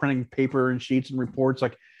people printing paper and sheets and reports.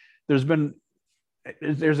 Like there's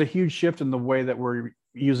a huge shift in the way that we're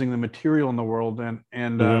using the material in the world.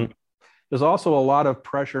 And there's also a lot of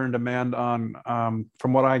pressure and demand on,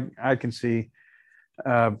 from what I can see,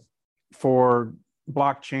 for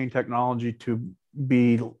blockchain technology to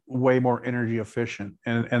be way more energy efficient.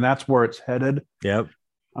 And that's where it's headed. Yep.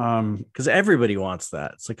 Because everybody wants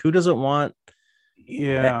that. It's like, who doesn't want?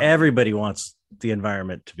 Yeah. Everybody wants the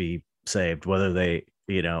environment to be saved, whether they,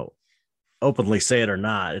 openly say it or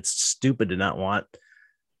not. It's stupid to not want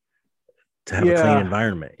to have a clean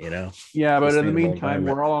environment, Yeah, but in the meantime,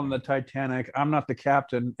 we're all on the Titanic. I'm not the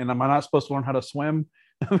captain, and am I not supposed to learn how to swim?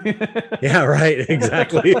 Yeah, right.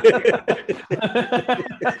 Exactly.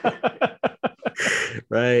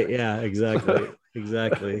 Right. Yeah,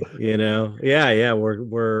 exactly. Yeah.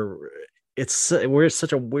 We're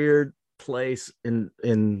such a weird place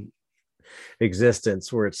in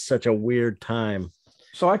existence where it's such a weird time.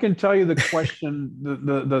 So I can tell you the question,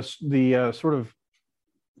 the sort of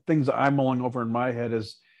things that I'm mulling over in my head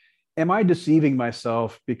is, am I deceiving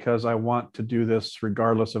myself because I want to do this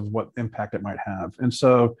regardless of what impact it might have? And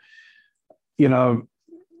so,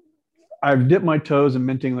 I've dipped my toes in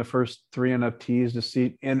minting the first 3 NFTs to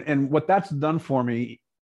see, and what that's done for me,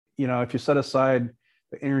 if you set aside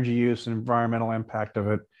the energy use and environmental impact of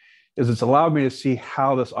it, is it's allowed me to see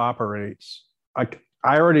how this operates. I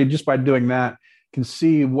already, just by doing that, can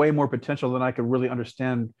see way more potential than I could really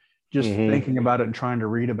understand just thinking about it and trying to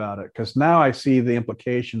read about it. Because now I see the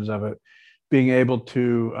implications of it, being able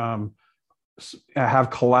to have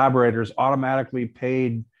collaborators automatically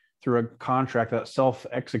paid through a contract that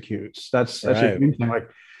self-executes. That's a huge thing. Like,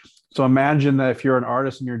 so imagine that if you're an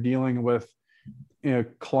artist and you're dealing with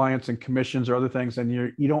clients and commissions or other things, and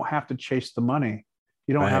you don't have to chase the money.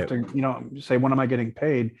 You don't have to, say, when am I getting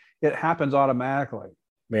paid? It happens automatically.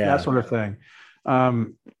 Yeah. That sort of thing.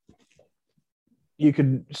 You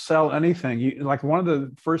could sell anything. Like one of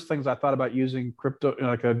the first things I thought about using crypto,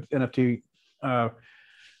 like a NFT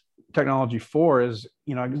technology for is,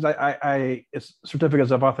 because it's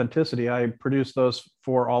certificates of authenticity. I produce those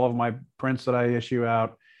for all of my prints that I issue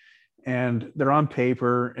out, and they're on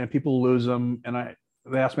paper and people lose them. And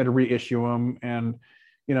they asked me to reissue them. And,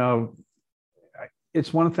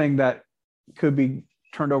 it's one thing that could be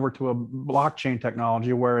turned over to a blockchain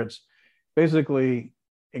technology where it's basically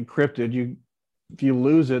encrypted. if you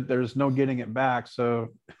lose it, there's no getting it back. So,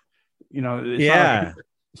 Yeah.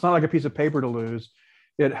 it's not like a piece of paper to lose.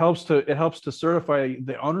 It helps to certify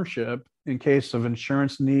the ownership in case of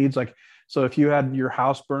insurance needs. Like, so if you had your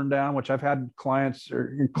house burned down, which I've had clients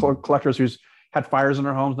or collectors who's had fires in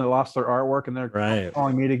their homes and they lost their artwork and they're Right.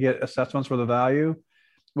 calling me to get assessments for the value.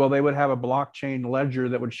 Well, they would have a blockchain ledger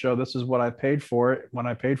that would show this is what I paid for it when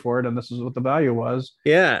I paid for it, and this is what the value was.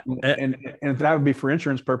 Yeah. And that would be for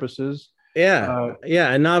insurance purposes. Yeah. Uh,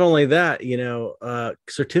 Yeah. And not only that,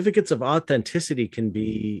 certificates of authenticity can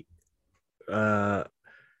be uh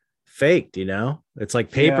faked, it's like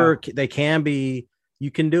yeah. paper. They can be,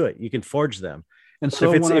 you can do it. You can forge them. And But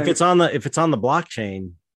so if it's on the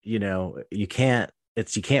blockchain, you can't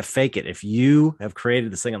fake it. If you have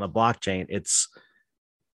created this thing on the blockchain,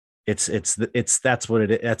 that's what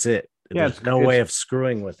it is. That's it. yeah, There's no way of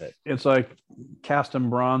screwing with it. it's like cast in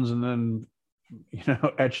bronze and then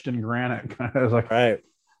etched in granite. Kind of like Right.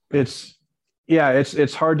 it's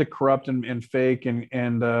it's hard to corrupt and fake and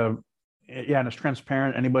and it's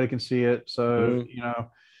transparent. Anybody can see it. So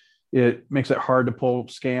it makes it hard to pull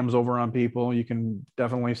scams over on people. You can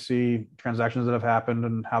definitely see transactions that have happened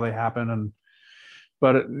and how they happen.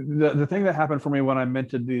 But the thing that happened for me when I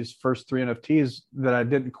minted these first 3 NFTs that I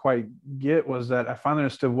didn't quite get was that I finally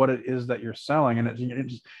understood what it is that you're selling. And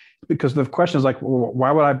it's because the question is like, well,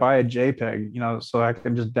 why would I buy a JPEG? So I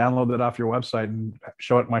can just download it off your website and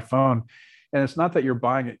show it on my phone. And it's not that you're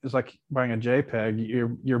buying it. It's like buying a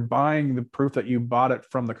JPEG. You're buying the proof that you bought it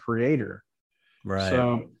from the creator. Right.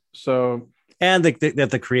 So and that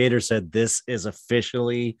the creator said this is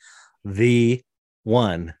officially the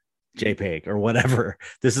one JPEG or whatever.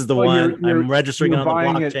 This is the one I'm registering on the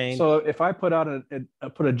blockchain. So if I put out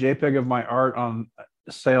put a JPEG of my art on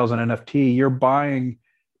sales and NFT, you're buying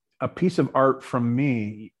a piece of art from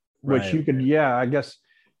me, which Right. you could, I guess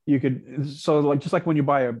you could. So like, just like when you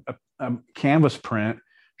buy a canvas print,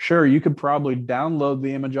 sure, you could probably download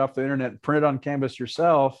the image off the internet, print it on canvas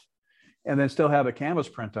yourself, and then still have a canvas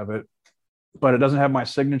print of it, but it doesn't have my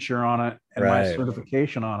signature on it and my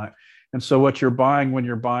certification on it. And so what you're buying when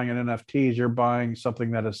you're buying an NFT is you're buying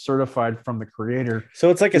something that is certified from the creator. So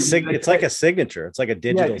it's like it's like a signature. It's like a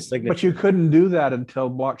digital signature. But you couldn't do that until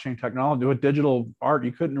blockchain technology. With digital art,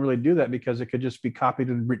 you couldn't really do that because it could just be copied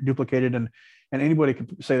and duplicated, and anybody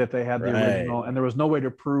could say that they had the original, and there was no way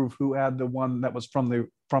to prove who had the one that was from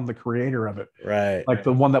the creator of it. Right. Like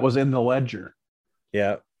the one that was in the ledger.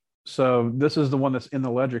 Yeah. So this is the one that's in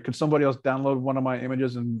the ledger. Could somebody else download one of my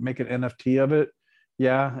images and make an NFT of it?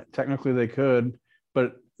 Yeah, technically they could,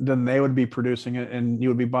 but then they would be producing it and you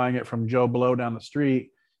would be buying it from Joe Blow down the street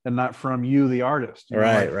and not from you, the artist.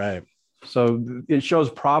 Right, right. So it shows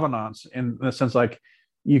provenance in the sense, like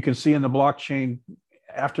you can see in the blockchain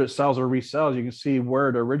after it sells or resells, you can see where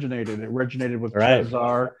it originated. It originated with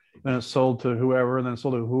Trezor, then it sold to whoever, and then it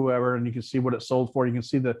sold to whoever, and you can see what it sold for. You can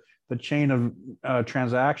see the chain of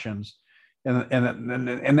transactions,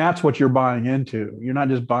 and that's what you're buying into. You're not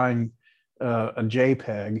just buying a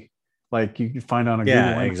JPEG like you can find on a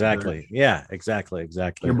Google. Exactly. Yeah, exactly.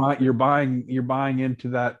 You're buying into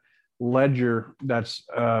that ledger that's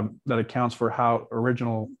that accounts for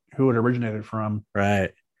who it originated from.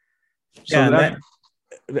 Right. So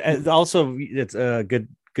also it's a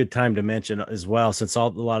good time to mention as well, since a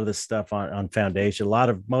lot of this stuff on Foundation,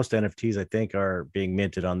 most NFTs I think are being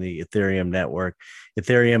minted on the Ethereum network.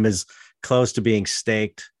 Ethereum is close to being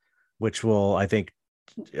staked, which will, I think,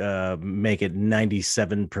 make it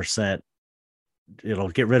 97%. It'll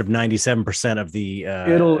get rid of 97% of the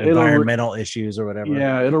environmental issues or whatever.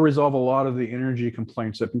 Yeah, it'll resolve a lot of the energy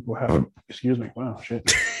complaints that people have. Excuse me. Wow,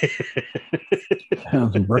 shit.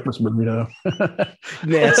 Some breakfast burrito.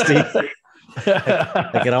 Nasty.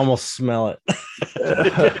 I can almost smell it.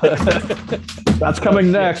 That's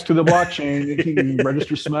coming next to the blockchain. You can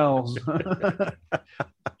register smells.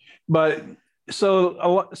 But so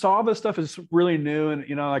all this stuff is really new, and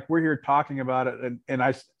like we're here talking about it, and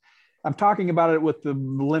I'm talking about it with the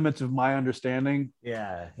limits of my understanding.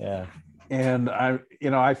 Yeah. And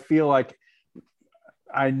I feel like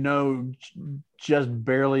I know just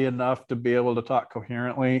barely enough to be able to talk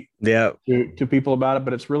coherently to people about it.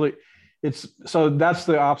 But so that's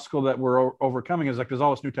the obstacle that we're overcoming, is like there's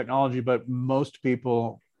all this new technology, but most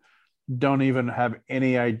people don't even have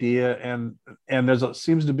any idea. And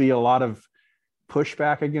seems to be a lot of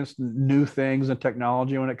pushback against new things and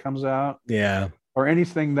technology when it comes out. Yeah. Or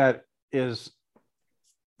anything that is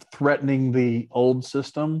threatening the old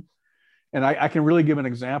system. And I can really give an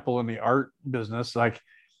example in the art business, like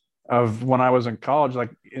of when I was in college,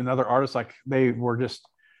 like in other artists, like they were just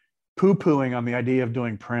poo-pooing on the idea of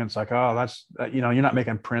doing prints. Like, oh, that's, you're not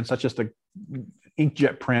making prints. That's just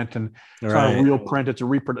inkjet print, and it's not a real print, it's a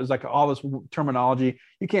reprint. It's like all this terminology.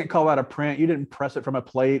 You can't call that a print. You didn't press it from a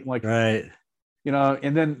plate, like you know.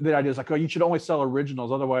 And then the idea is like, oh, you should only sell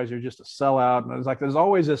originals, otherwise you're just a sellout. And it's like there's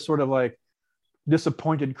always this sort of like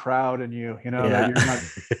disappointed crowd in you, you know, that you're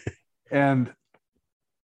not.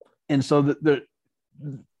 and so the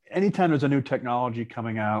anytime there's a new technology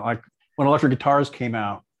coming out, like when electric guitars came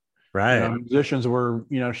out, musicians were,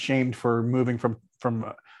 you know, shamed for moving from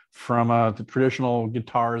the traditional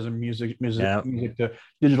guitars and music to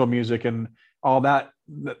digital music and all that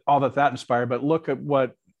inspired. But look at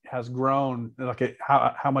what has grown, look at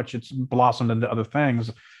how much it's blossomed into other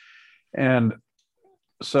things. And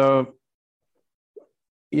so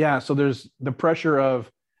so there's the pressure of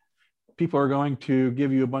people are going to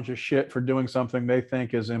give you a bunch of shit for doing something they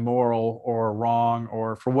think is immoral or wrong,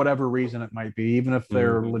 or for whatever reason it might be, even if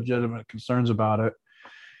they're legitimate concerns about it.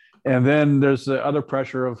 And then there's the other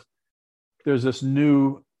pressure of there's this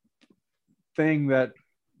new thing that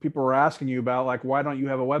people are asking you about, like, why don't you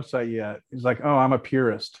have a website yet? It's like, oh, I'm a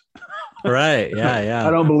purist. Right. Yeah.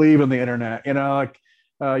 I don't believe in the internet, you know, like,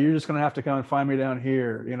 you're just going to have to come and find me down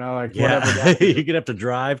here, you know, like whatever. You're going to have to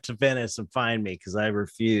drive to Venice and find me because I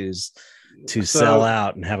refuse to sell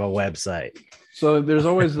out and have a website. So there's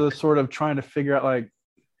always the sort of trying to figure out, like,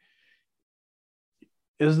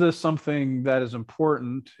 is this something that is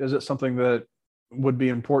important? Is it something that would be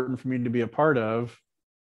important for me to be a part of?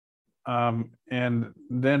 And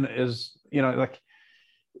then is, you know, like,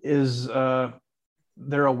 is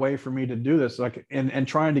there a way for me to do this? Like, and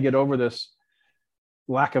trying to get over this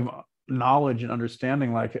lack of knowledge and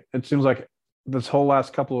understanding. Like, it seems like this whole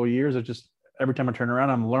last couple of years, it just, every time I turn around,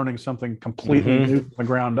 I'm learning something completely new from the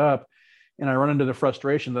ground up. And I run into the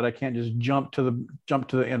frustration that I can't just jump to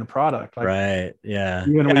the end product. Like,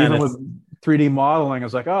 even with 3D modeling,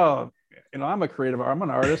 it's like, oh, you know, I'm an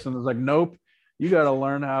artist. And it's like, nope, you got to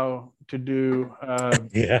learn how to do,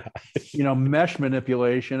 you know, mesh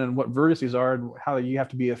manipulation and what vertices are and how you have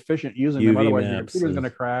to be efficient using them. Otherwise your computer's going to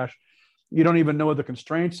crash. You don't even know what the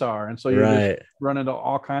constraints are. And so you just run into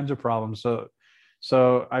all kinds of problems.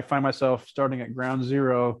 So I find myself starting at ground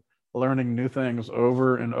zero, learning new things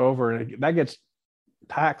over and over. And that gets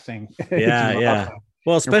taxing.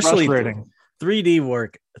 Well, especially 3D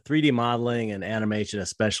work, 3D modeling and animation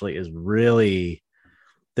especially is really,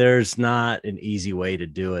 there's not an easy way to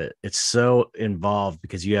do it. It's so involved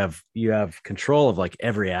because you have control of like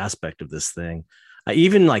every aspect of this thing.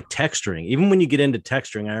 Even like texturing, even when you get into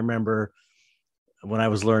texturing, I remember when I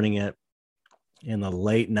was learning it in the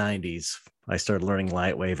late 90s, I started learning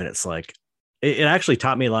Lightwave, and it's like, it actually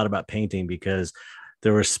taught me a lot about painting because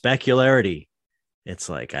there was specularity. It's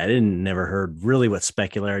like, I never heard really what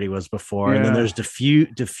specularity was before. And then there's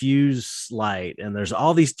diffuse light, and there's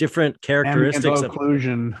all these different characteristics of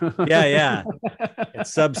occlusion. And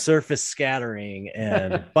subsurface scattering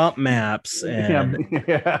and bump maps. And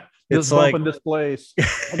it's like bump and displace.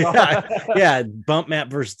 Bump map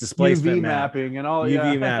versus displacement UV mapping and all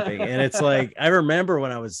UV mapping. And it's like, I remember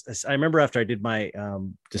after I did my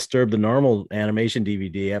Disturb the Normal animation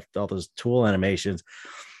DVD, after all those tool animations,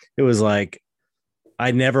 it was like,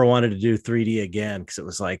 I never wanted to do 3D again, because it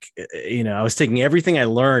was like, you know, I was taking everything I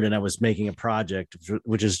learned and I was making a project,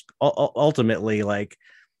 which is ultimately like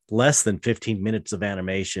less than 15 minutes of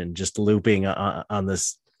animation, just looping on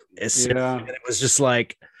this. And it was just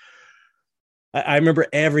like, I remember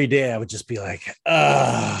every day I would just be like,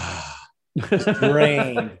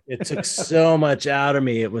 brain. It took so much out of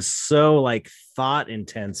me. It was so like thought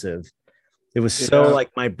intensive. It was so like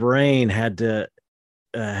my brain had to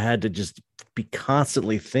just be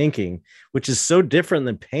constantly thinking, which is so different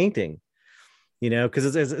than painting, you know,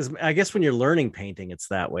 because it's, I guess when you're learning painting, it's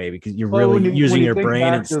that way because you're really using your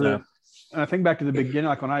brain and stuff. I think back to the beginning,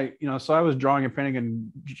 like when I, you know, so I was drawing and painting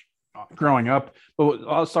and growing up, but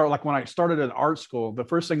I'll start like when I started at art school, the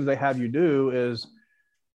first thing they have you do is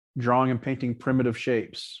drawing and painting primitive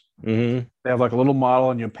shapes. They have like a little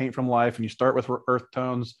model and you paint from life, and you start with earth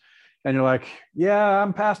tones. And you're like, yeah,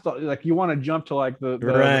 I'm past, like, you want to jump to like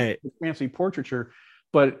the fancy portraiture.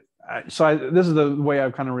 But this is the way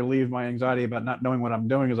I've kind of relieved my anxiety about not knowing what I'm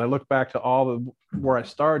doing, is I look back to where I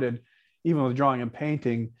started, even with drawing and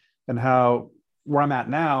painting, and how where I'm at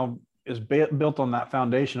now is built on that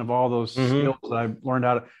foundation of all those skills that I've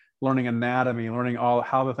learned, learning anatomy, learning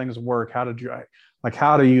how the things work, how to dry, like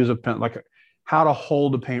how to use a pen, like how to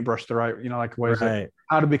hold a paintbrush the right, you know, like ways,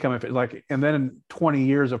 how to become like, and then in 20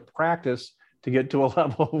 years of practice to get to a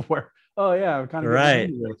level where, I'm kind of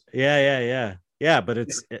yeah. But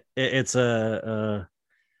it's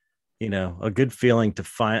a good feeling to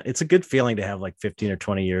find. It's a good feeling to have like 15 or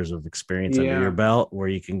 20 years of experience under your Yeah. belt where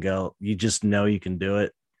you can go, you just know you can do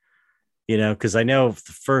it, because I know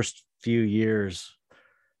the first few years,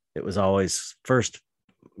 it was always first,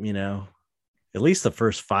 at least the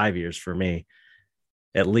first 5 years for me,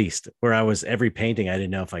 at least, where I was every painting, I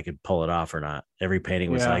didn't know if I could pull it off or not. Every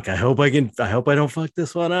painting was Yeah. like, I hope I don't fuck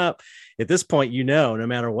this one up. At this point, no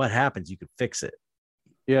matter what happens, you could fix it.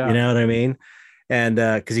 You Yeah. know what I mean? And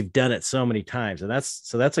because you've done it so many times, and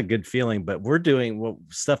that's a good feeling. But we're doing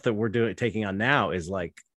stuff that we're doing, taking on now is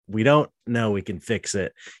like, we don't know we can fix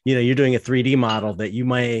it. You're doing a 3D model that you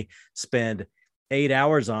may spend 8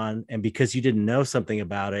 hours on, and because you didn't know something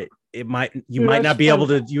about it, you Dude, might not be able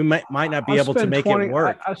to, make it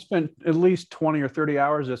work. I spent at least 20 or 30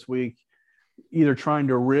 hours this week either trying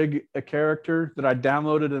to rig a character that I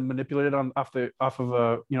downloaded and manipulated off of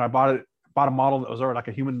I bought a model that was already like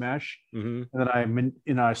a human mesh, Mm-hmm. and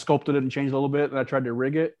then I sculpted it and changed a little bit, and I tried to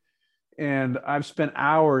rig it, and I've spent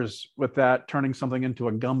hours with that turning something into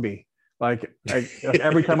a Gumby. Like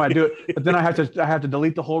every time I do it, but then I have to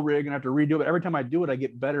delete the whole rig and I have to redo it. But every time I do it, I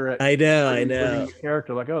get better at I know. rigging the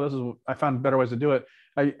character. Like, I found better ways to do it.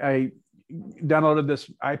 I downloaded this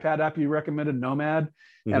iPad app you recommended, Nomad,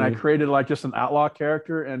 and I created like just an outlaw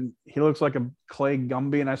character, and he looks like a clay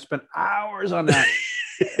Gumby, and I spent hours on that.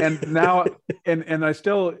 And now, and I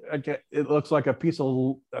still, it looks like a piece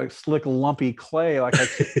of slick, lumpy clay. Like I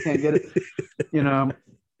can't get it,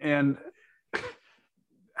 and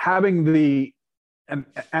having the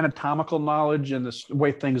anatomical knowledge and the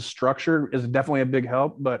way things structure is definitely a big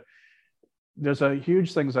help. But there's a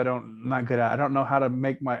huge things I'm not good at. I don't know how to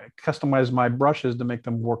customize my brushes to make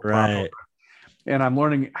them work properly. And I'm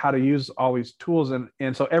learning how to use all these tools.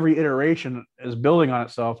 And so every iteration is building on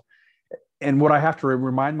itself. And what I have to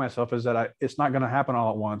remind myself is that it's not going to happen all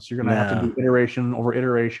at once. You're going to have to do iteration over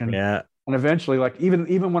iteration. Yeah. And eventually, like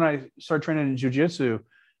even when I started training in jiu-jitsu,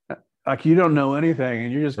 like you don't know anything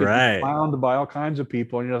and you're just getting clowned by all kinds of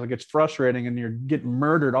people. And like, it's frustrating and you're getting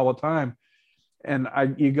murdered all the time. And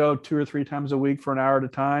you go 2 or 3 times a week for an hour at a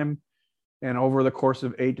time. And over the course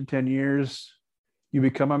of 8 to 10 years, you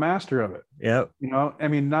become a master of it. Yep. I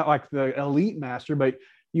mean, not like the elite master, but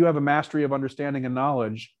you have a mastery of understanding and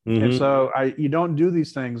knowledge. Mm-hmm. And so you don't do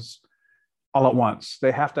these things all at once.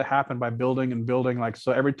 They have to happen by building and building. Like,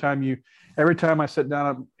 so every time I sit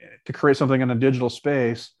down to create something in a digital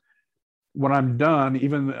space, when I'm done,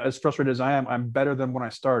 even as frustrated as I am, I'm better than when I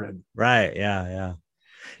started. Right. Yeah. Yeah.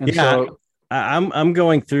 And so I'm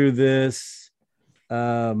going through this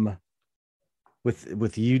with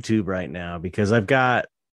YouTube right now because I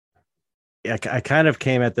kind of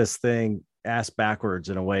came at this thing ass backwards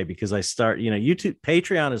in a way, because I start, YouTube,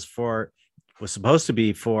 Patreon was supposed to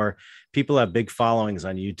be for people who have big followings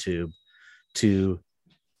on YouTube to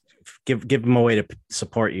give them a way to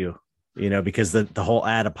support you, because the whole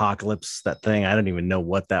ad apocalypse, that thing, I don't even know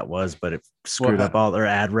what that was, but it screwed up all their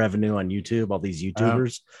ad revenue on YouTube, all these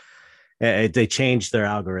YouTubers. They changed their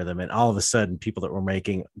algorithm, and all of a sudden people that were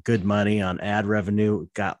making good money on ad revenue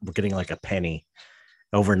were getting like a penny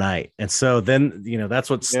overnight. And so then, that's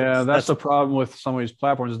the problem with some of these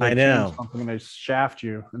platforms is they change something and they shaft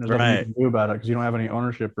you, and there's nothing you can do about it because you don't have any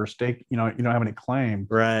ownership or stake, you don't have any claim.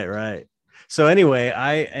 Right. So anyway,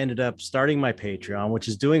 I ended up starting my Patreon, which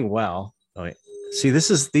is doing well. Oh, wait. See,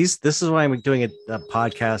 this is why I'm doing a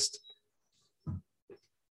podcast.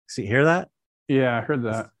 See, hear that? Yeah, I heard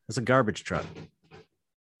that. It's a garbage truck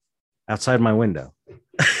outside my window.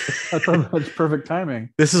 That's perfect timing.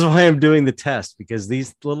 This is why I'm doing the test, because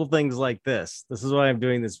these little things like this is why I'm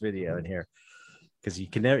doing this video in here, because you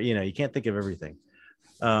can never, you can't think of everything.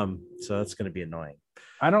 So that's going to be annoying.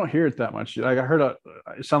 I don't hear it that much. Like I heard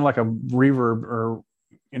it sound like a reverb or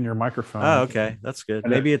in your microphone. Oh, okay. That's good.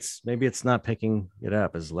 Maybe it's not picking it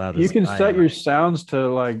up as loud as you can set your sounds to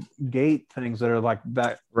like gate things that are like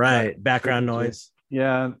that. Right. Background noise.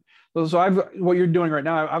 Yeah. So what you're doing right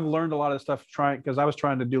now, I've learned a lot of stuff because I was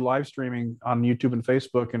trying to do live streaming on YouTube and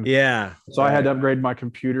Facebook. And so I had to upgrade my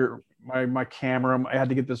computer, my camera. I had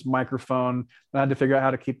to get this microphone. I had to figure out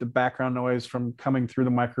how to keep the background noise from coming through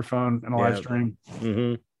the microphone in a live stream.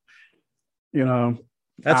 Mm-hmm.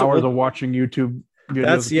 That's hours of watching YouTube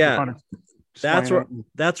videos.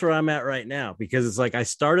 That's where I'm at right now, because it's like I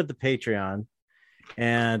started the Patreon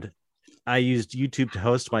and I used YouTube to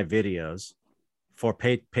host my videos for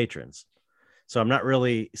patrons. So I'm not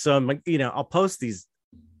really, I'm like, I'll post these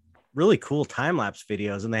really cool time-lapse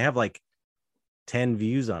videos and they have like 10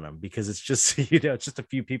 views on them because it's just, it's just a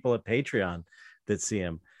few people at Patreon that see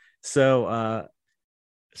them. So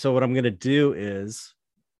what I'm going to do is,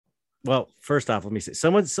 well, first off, let me say,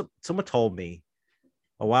 someone told me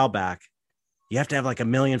a while back, you have to have like 1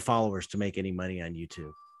 million followers to make any money on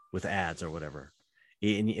YouTube with ads or whatever.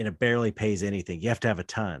 And it barely pays anything. You have to have a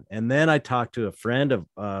ton. And then I talked to a friend of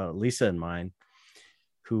Lisa and mine,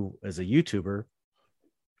 who is a YouTuber,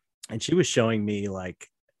 and she was showing me like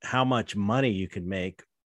how much money you could make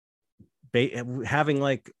having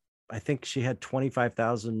like, I think she had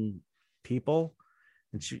 25,000 people,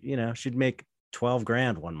 and she'd make 12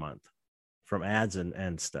 grand 1 month from ads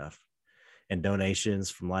and stuff and donations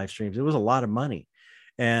from live streams. It was a lot of money.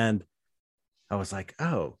 And I was like,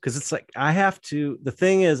 oh, because it's like the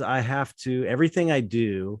thing is, everything I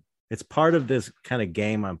do, it's part of this kind of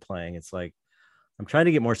game I'm playing. It's like, I'm trying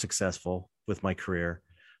to get more successful with my career,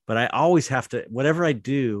 but I always have to, whatever I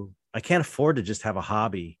do, I can't afford to just have a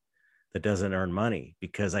hobby that doesn't earn money,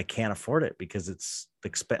 because I can't afford it, because it's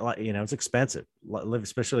it's expensive. Live,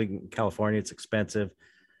 especially in California, it's expensive.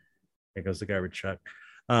 There goes the garbage truck.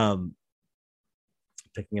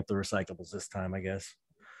 Picking up the recyclables this time, I guess.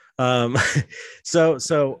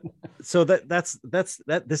 So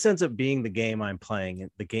this ends up being the game I'm playing.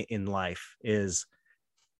 The game in life is,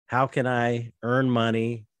 how can I earn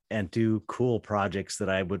money and do cool projects that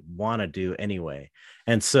I would want to do anyway?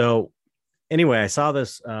 And so anyway, I saw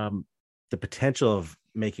this, the potential of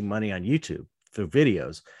making money on YouTube through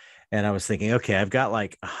videos. And I was thinking, okay, I've got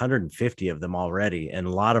like 150 of them already. And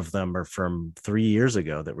a lot of them are from 3 years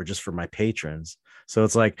ago that were just for my patrons. So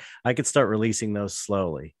it's like, I could start releasing those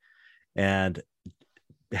slowly and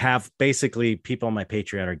have basically people on my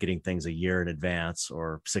Patreon are getting things a year in advance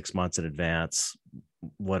or 6 months in advance,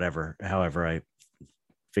 however I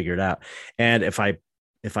figure it out. And if I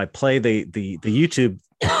play the YouTube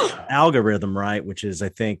algorithm right, which is, I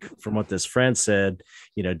think from what this friend said,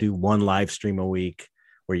 do 1 live stream a week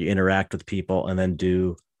where you interact with people, and then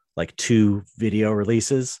do like 2 video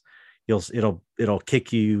releases, it'll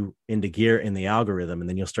kick you into gear in the algorithm, and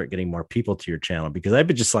then you'll start getting more people to your channel, because I've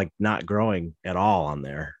been just like not growing at all on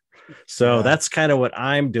there. So that's kind of what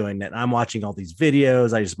I'm doing. That I'm watching all these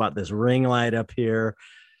videos. I just bought this ring light up here.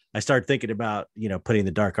 I started thinking about, putting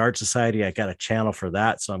the Dark Art Society. I got a channel for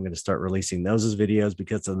that. So I'm going to start releasing those as videos,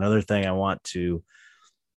 because another thing I want to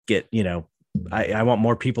get, I want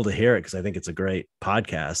more people to hear it, because I think it's a great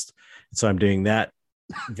podcast. So I'm doing that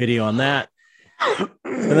video on that.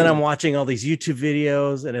 And then I'm watching all these YouTube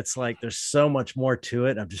videos, and it's like, there's so much more to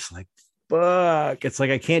it. I'm just like, fuck. It's like,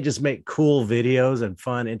 I can't just make cool videos and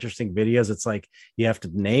fun, interesting videos. It's like, you have to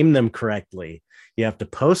name them correctly. You have to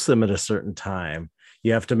post them at a certain time.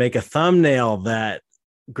 You have to make a thumbnail that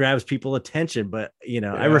grabs people's attention. But,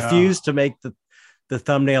 I refuse to make the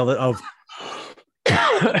thumbnail of.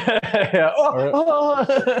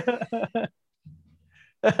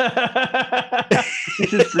 You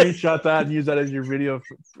should screenshot that and use that as your video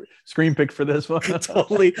screen pick for this one.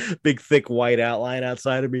 Totally big, thick white outline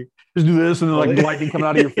outside of me. Just do this, and then like lightning coming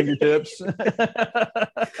out of your fingertips.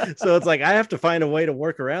 So it's like, I have to find a way to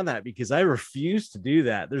work around that, because I refuse to do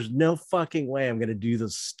that. There's no fucking way I'm going to do the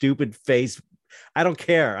stupid face. I don't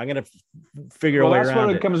care. I'm going to figure a way around it. That's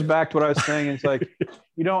what it comes back to what I was saying. It's like,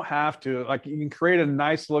 you don't have to. Like, you can create a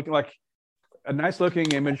nice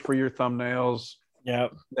looking image for your thumbnails. Yeah,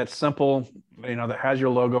 that's simple, that has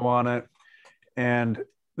your logo on it, and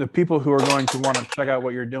the people who are going to want to check out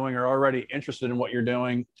what you're doing are already interested in what you're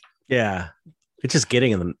doing. Yeah, it's just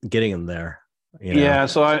getting them there. Yeah,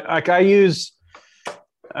 so I use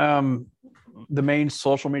the main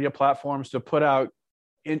social media platforms to put out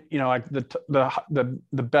like the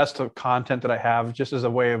best of content that I have, just as a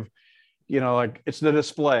way of like, it's the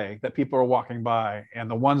display that people are walking by, and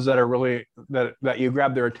the ones that are really that you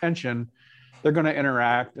grab their attention, they're going to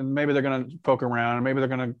interact, and maybe they're going to poke around, and maybe they're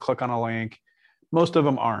going to click on a link. Most of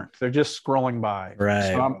them aren't. They're just scrolling by.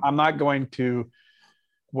 Right. So I'm not going to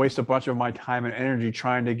waste a bunch of my time and energy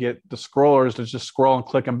trying to get the scrollers to just scroll and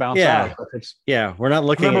click and bounce out. We're not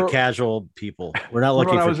looking at casual people. We're not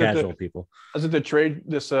looking for casual people. I was at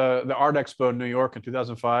the Art Expo in New York in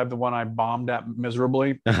 2005, the one I bombed at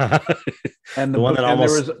miserably. And the one that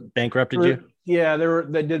almost bankrupted you? Yeah,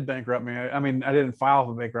 they did bankrupt me. I mean, I didn't file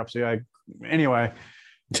for bankruptcy. Anyway,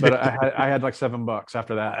 but I had like $7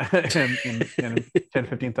 after that, and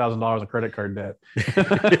 $15,000 in credit card debt.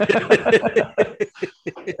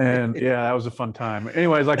 And yeah, that was a fun time.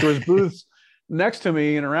 Anyways, like, there was booths next to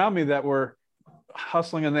me and around me that were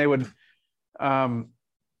hustling, and they would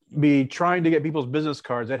be trying to get people's business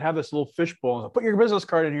cards. They'd have this little fishbowl and put your business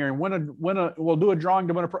card in here, and we'll do a drawing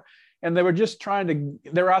to win and they were just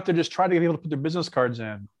they're out there just trying to get people to put their business cards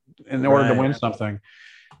in order to win something.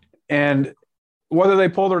 And whether they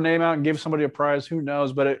pull their name out and give somebody a prize, who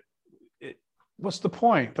knows? But what's the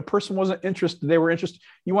point? The person wasn't interested. They were interested.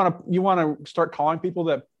 You want to start calling people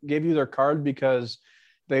that gave you their card because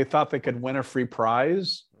they thought they could win a free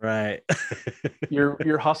prize. Right.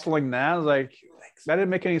 You're hustling that. Like, that didn't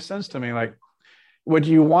make any sense to me. Like, what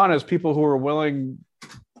you want is people who are willing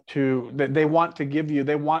to, that they want to give you,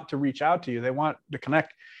 they want to reach out to you, they want to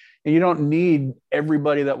connect. And you don't need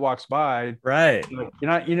everybody that walks by. Right.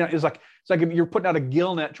 It's like if you're putting out a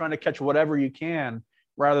gill net trying to catch whatever you can,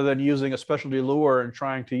 rather than using a specialty lure and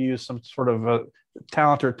trying to use some sort of a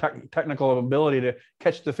talent or technical ability to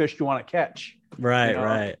catch the fish you want to catch. Right.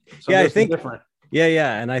 Right. So yeah, I think different.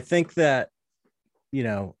 Yeah. And I think that,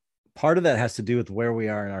 part of that has to do with where we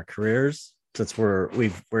are in our careers, since we're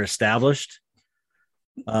established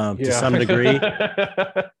to some degree.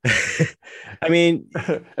 I mean,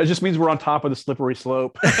 it just means we're on top of the slippery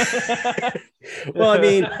slope. Well, I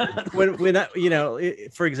mean, when I,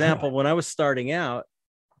 for example, when I was starting out,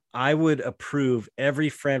 I would approve every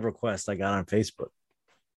friend request I got on Facebook.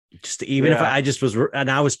 Just even if I just was,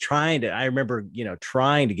 and I was trying to, I remember,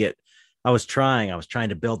 I was trying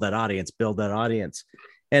to build that audience.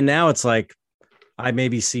 And now it's like, I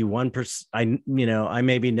maybe see 1%. I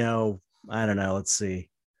maybe know, I don't know. Let's see.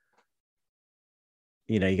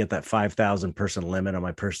 You get that 5,000 person limit on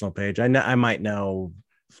my personal page. I might know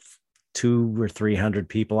 200 or 300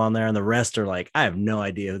 people on there, and the rest are like, I have no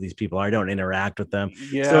idea who these people are. I don't interact with them.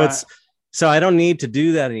 Yeah. So I don't need to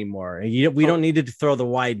do that anymore. We don't need to throw the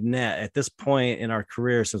wide net at this point in our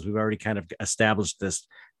career, since we've already kind of established this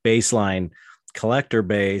baseline collector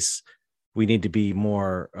base. We need to be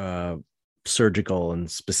more surgical and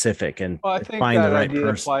specific, and I think find that the right idea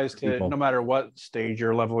applies to people. No matter what stage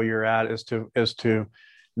or level you're at, is to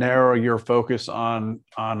narrow your focus on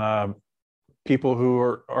people who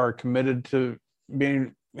are committed to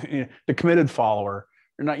being the committed follower.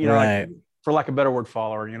 You're not, right. like, for lack of a better word,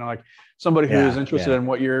 follower, like somebody who is interested in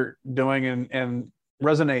what you're doing and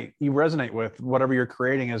resonate with whatever you're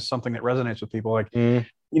creating is something that resonates with people. Like,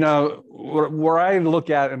 where I look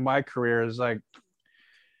at in my career is like,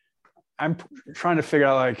 I'm trying to figure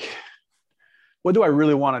out, like, what do I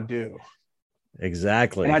really want to do?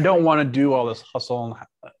 Exactly. And I don't want to do all this hustle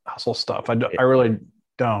stuff. I really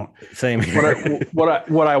don't. Same here.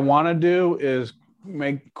 What I want to do is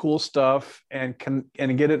make cool stuff and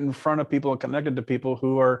get it in front of people and connect it to people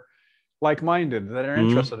who are like-minded, that are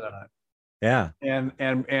interested in it. Yeah.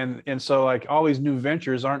 And so, like, all these new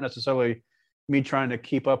ventures aren't necessarily me trying to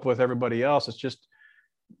keep up with everybody else. It's just,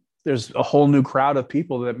 there's a whole new crowd of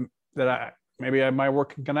people that my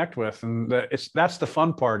work can connect with. And that's the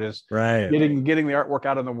fun part, is right. getting the artwork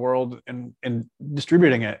out in the world and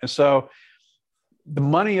distributing it. And so the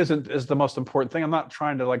money is the most important thing. I'm not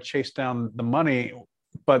trying to, like, chase down the money,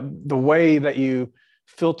 but the way that you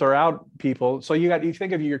filter out people. So you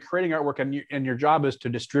think of, you're creating artwork, and your job is to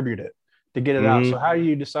distribute it, to get it out. So how do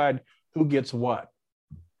you decide who gets what?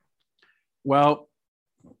 Well,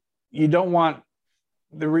 you don't want,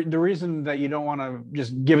 the reason that you don't want to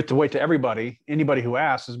just give it away to anybody who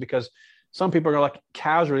asks, is because some people are like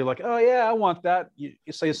casually like, oh yeah, I want that. You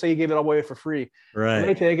say you gave it away for free. Right. And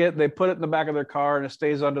they take it, they put it in the back of their car, and it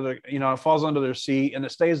stays it falls under their seat, and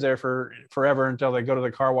it stays there for forever until they go to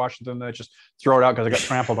the car wash, and then they just throw it out because it got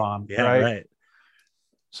trampled on. Yeah, right.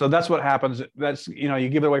 So that's what happens. That's, you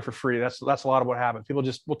give it away for free. That's a lot of what happens. People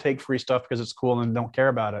just will take free stuff because it's cool and don't care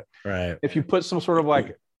about it. Right. If you put some sort of,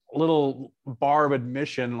 like, little bar of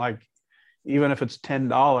admission, like, even if it's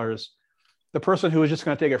 $10, the person who is just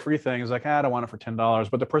going to take a free thing is like, I don't want it for $10.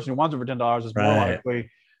 But the person who wants it for $10 is more likely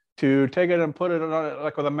to take it and put it on,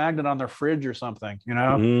 like, with a magnet on their fridge or something,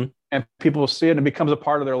 and people will see it, and it becomes a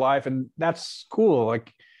part of their life. And that's cool.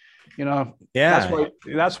 Like,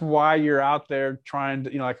 that's why you're out there trying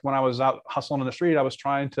to, like, when I was out hustling in the street, I was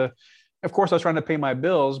trying to pay my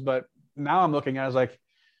bills, but now I'm looking at it as like,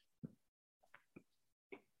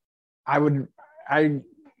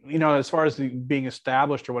 as far as being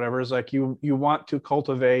established or whatever, is like, you want to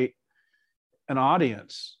cultivate an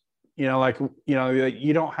audience, you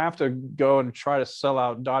don't have to go and try to sell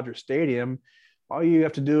out Dodger Stadium. All you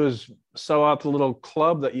have to do is sell out the little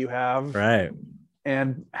club that you have, right,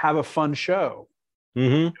 and have a fun show.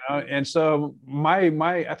 And so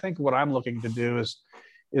I think what I'm looking to do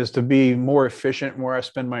is to be more efficient where I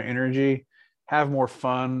spend my energy, have more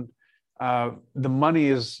fun. The money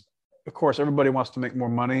is, of course, everybody wants to make more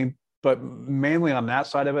money, but mainly on that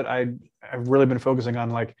side of it, I've really been focusing on,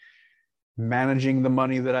 like, managing the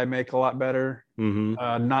money that I make a lot better,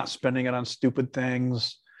 not spending it on stupid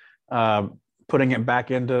things, putting it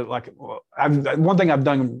back into, like, one thing I've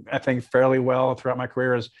done, I think, fairly well throughout my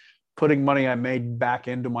career is putting money I made back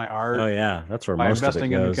into my art Oh yeah, that's where by most of it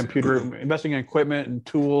investing in goes. investing in equipment and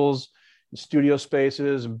tools, and studio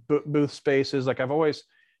spaces, and booth spaces. Like I've always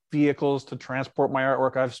vehicles to transport my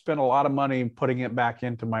artwork. I've spent a lot of money putting it back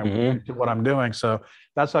into into what I'm doing. So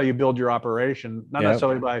that's how you build your operation, not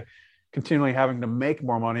necessarily by continually having to make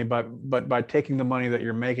more money, but by taking the money that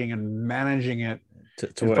you're making and managing it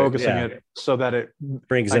and focusing it so that it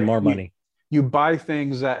brings in more money. You buy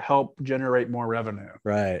things that help generate more revenue.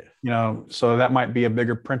 Right. So that might be a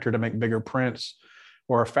bigger printer to make bigger prints,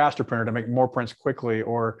 or a faster printer to make more prints quickly,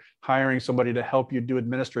 or hiring somebody to help you do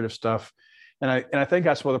administrative stuff. And I think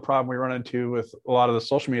that's what the problem we run into with a lot of the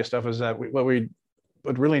social media stuff is that what we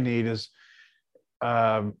would really need is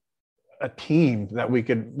a team that we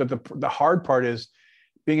could, but the hard part is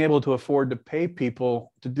being able to afford to pay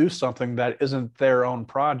people to do something that isn't their own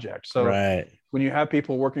project. So when you have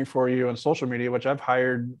people working for you on social media, which I've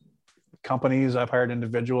hired companies, I've hired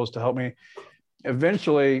individuals to help me,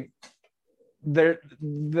 eventually they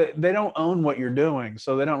don't own what you're doing.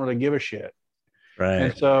 So they don't really give a shit. Right.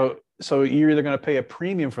 And so you're either going to pay a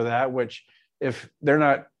premium for that, which if they're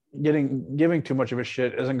not giving too much of a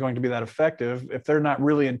shit isn't going to be that effective. If they're not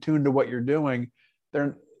really in tune to what you're doing,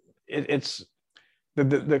 it's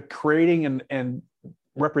the creating and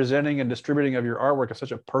representing and distributing of your artwork is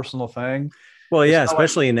such a personal thing. Well, yeah,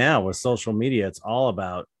 especially now with social media, it's all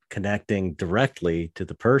about connecting directly to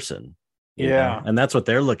the person. You know? And that's what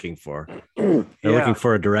they're looking for. They're looking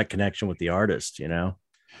for a direct connection with the artist,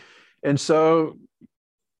 And so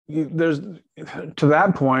there's to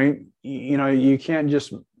that point, you can't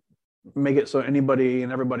just make it so anybody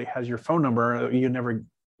and everybody has your phone number. You never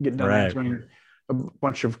get done answering a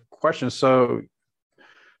bunch of questions. So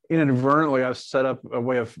inadvertently, I've set up a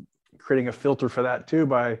way of creating a filter for that too,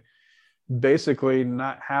 by basically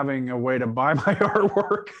not having a way to buy my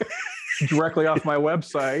artwork directly off my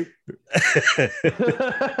website.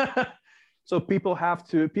 So people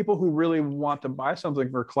who really want to buy something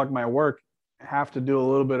or collect my work have to do a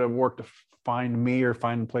little bit of work to find me or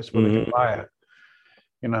find a place where they can buy it.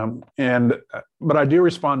 But I do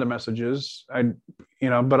respond to messages.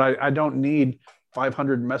 But I don't need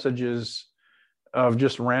 500 messages of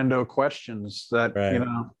just rando questions that,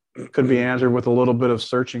 could be answered with a little bit of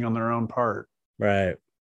searching on their own part. Right.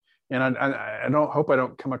 And I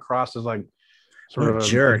don't come across as like sort of a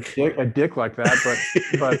jerk, a dick like that,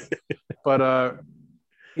 but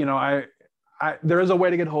there is a way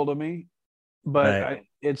to get hold of me, but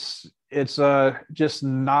it's just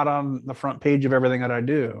not on the front page of everything that I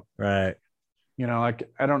do. Right.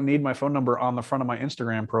 Like I don't need my phone number on the front of my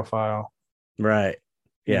Instagram profile. Right.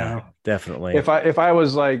 Yeah, definitely. If I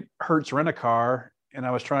was like Hertz Rent-A-Car and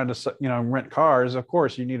I was trying to, rent cars, of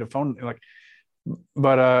course you need a phone.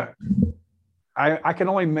 But I can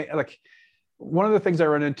only make, like, one of the things I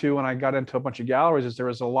run into when I got into a bunch of galleries is there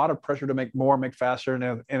was a lot of pressure to make more, make faster.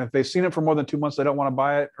 And if they've seen it for more than 2 months, they don't want to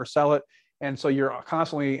buy it or sell it. And so you're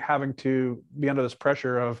constantly having to be under this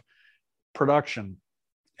pressure of production,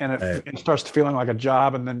 and it starts feeling like a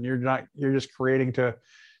job. And then you're just creating to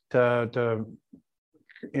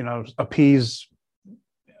appease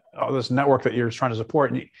all this network that you're trying to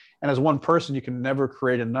support. And as one person, you can never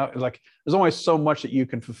create enough. Like there's only so much that you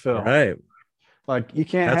can fulfill. Right. Like you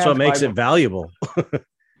can't. That's what makes it valuable.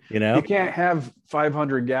 You can't have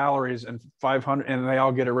 500 galleries and 500, and they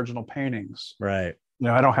all get original paintings. Right.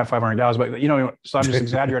 I don't have 500 galleries, but so I'm just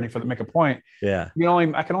exaggerating to make a point. Yeah.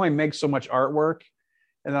 I can only make so much artwork.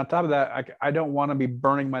 And on top of that, I don't want to be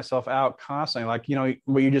burning myself out constantly. Like,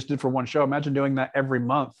 what you just did for one show. Imagine doing that every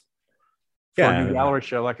month for a new gallery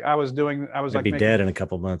show. Like I was like be dead in a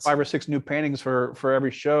couple of months. 5 or 6 new paintings for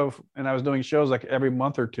every show. And I was doing shows like every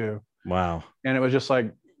month or two. Wow. And it was just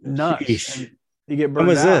like nuts. You get burned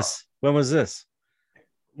out. When was this?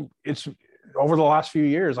 It's over the last few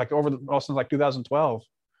years, like since like 2012.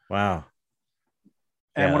 Wow.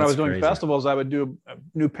 And when I was doing festivals, I would do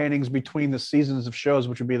new paintings between the seasons of shows,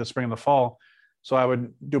 which would be the spring and the fall. So I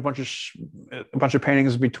would do a bunch of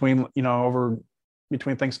paintings between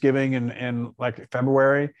Thanksgiving and like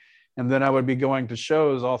February. And then I would be going to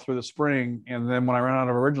shows all through the spring. And then when I ran out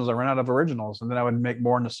of originals, I ran out of originals. And then I would make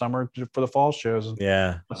more in the summer for the fall shows.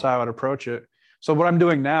 Yeah. That's how I would approach it. So what I'm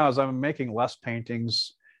doing now is I'm making less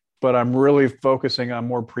paintings, but I'm really focusing on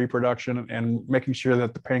more pre-production and making sure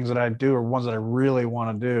that the paintings that I do are ones that I really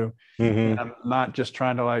want to do. Mm-hmm. And I'm not just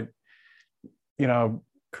trying to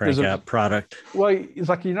crank out product. Well, it's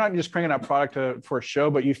like you're not just cranking out product for a show,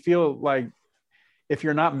 but you feel like if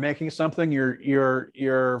you're not making something,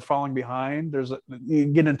 you're falling behind. You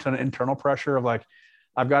get into an internal pressure of like,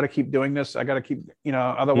 I've got to keep doing this. I got to keep,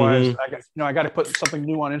 otherwise I got to put something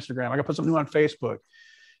new on Instagram. I got to put something new on Facebook.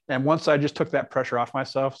 And once I just took that pressure off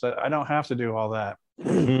myself, so I don't have to do all that.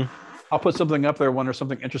 Mhm. I'll put something up there when there's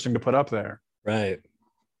something interesting to put up there. Right.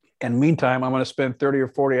 And meantime, I'm going to spend 30 or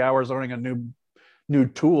 40 hours learning a new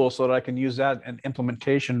tool so that I can use that in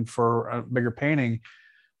implementation for a bigger painting.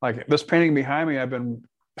 Like this painting behind me, I've been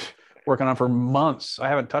working on for months. I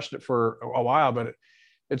haven't touched it for a while, but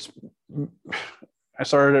it's I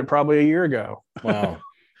started it probably a year ago. Wow.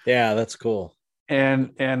 Yeah, that's cool.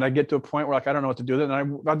 And I get to a point where like I don't know what to do with it.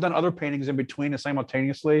 And I've done other paintings in between and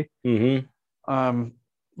simultaneously. Mm-hmm.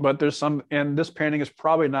 But there's some, and this painting is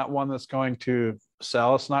probably not one that's going to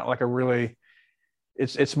sell. It's not like a really,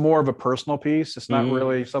 it's more of a personal piece. It's not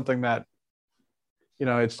really something that, you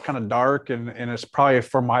know, it's kind of dark and it's probably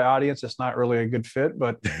for my audience. It's not really a good fit,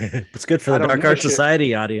 but it's good for the Dark Art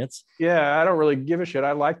Society audience. Yeah, I don't really give a shit.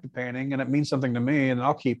 I like the painting and it means something to me, and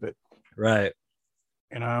I'll keep it. Right.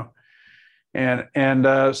 You know, and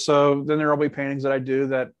so then there'll be paintings that I do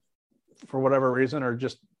that, for whatever reason, are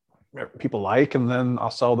just people like, and then I'll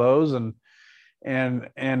sell those, and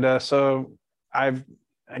so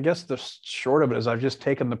I guess the short of it is I've just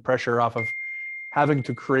taken the pressure off of having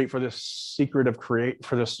to create for this secret of create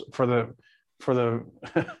for the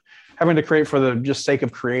having to create for the just sake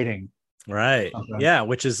of creating. Right. Okay. Yeah.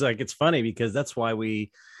 Which is like, it's funny because that's why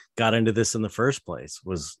we got into this in the first place,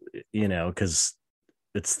 was, you know, because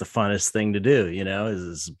it's the funnest thing to do, you know,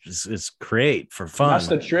 is create for fun. And that's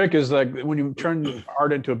the trick, is like when you turn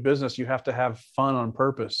art into a business, you have to have fun on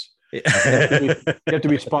purpose. You have to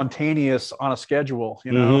be spontaneous on a schedule,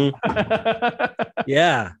 you know?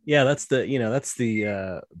 Yeah. That's the, you know, that's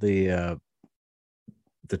the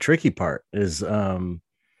tricky part is,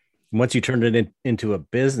 once you turn it into a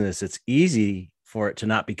business, it's easy for it to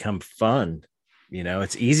not become fun. You know,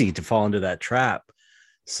 it's easy to fall into that trap.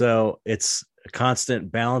 So it's a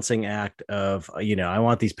constant balancing act of, you know, I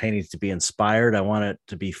want these paintings to be inspired. I want it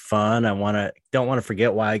to be fun. Don't want to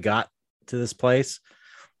forget why I got to this place,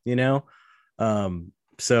 you know?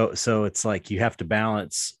 So it's like, you have to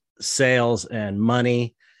balance sales and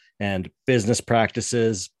money and business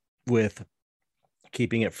practices with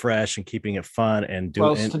keeping it fresh and keeping it fun and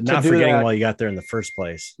not forgetting why you got there in the first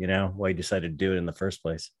place, you know, why you decided to do it in the first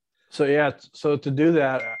place. So, yeah. So to do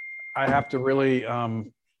that, I have to really,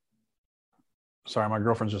 sorry, my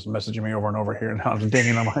girlfriend's just messaging me over and over here, and now I'm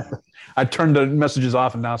dinging on my, I turned the messages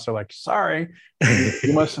off, and now it's like, sorry,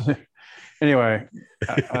 you must, anyway,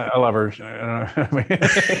 I love her.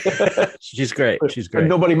 She's great. She's great.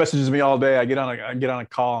 Nobody messages me all day. I get on a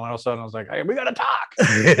call, and all of a sudden I was like, hey, we got to talk.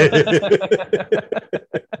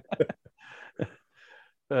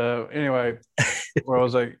 Anyway, where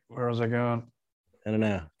was I going? I don't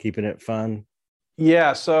know. Keeping it fun.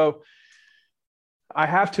 Yeah. So I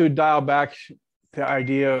have to dial back the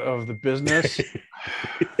idea of the business.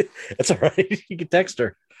 That's all right. You can text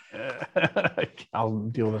her. I'll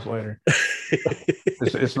deal with this later.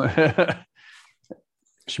 It's not,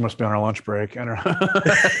 she must be on her lunch break. I don't know.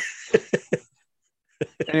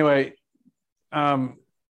 Anyway,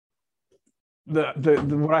 the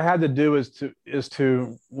what I had to do is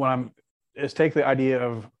take the idea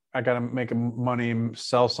of, I got to make money and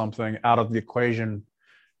sell something out of the equation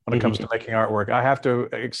when it comes to making artwork. I have to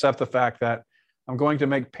accept the fact that I'm going to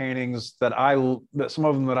make paintings that some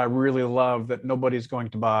of them that I really love, that nobody's going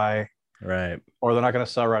to buy, right? Or they're not going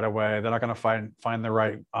to sell right away. They're not going to find the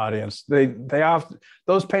right audience.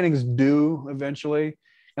 Those paintings do eventually,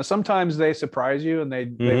 and sometimes they surprise you and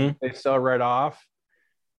they sell right off.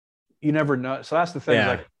 You never know. So that's the thing. Yeah.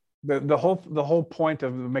 Like the whole point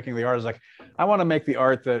of making the art is like, I want to make the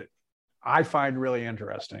art that I find really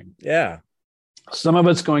interesting. Yeah. Some of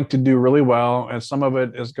it's going to do really well, and some of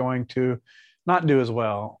it is going to not do as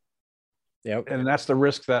well. Yep. And that's the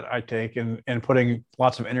risk that I take in putting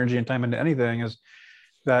lots of energy and time into anything, is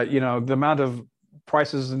that, you know, the amount of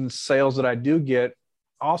prices and sales that I do get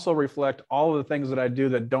also reflect all of the things that I do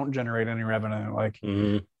that don't generate any revenue. Like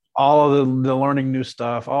all of the learning new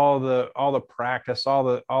stuff, all the practice, all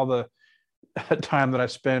the time that I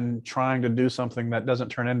spend trying to do something that doesn't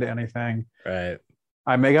turn into anything. Right.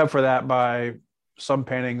 I make up for that by some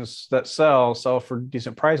paintings that sell for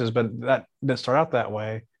decent prices, but that didn't start out that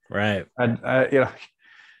way. Right. You know,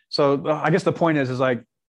 so I guess the point is like,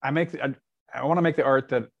 I want to make the art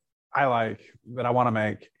that I like, that I want to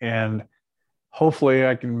make, and hopefully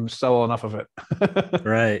I can sell enough of it.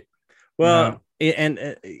 Right. Well, you know?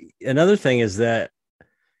 And another thing is that,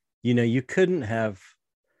 you know, you couldn't have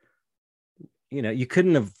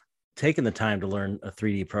taken the time to learn a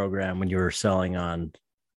 3D program when you were selling on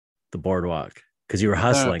the boardwalk, because you were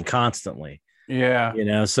hustling constantly. Yeah. You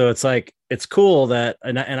know, so it's like, it's cool that,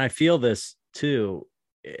 and I feel this too,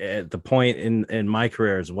 at the point in my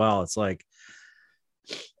career as well. It's like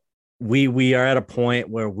we are at a point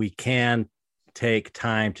where we can take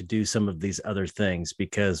time to do some of these other things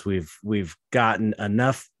because we've gotten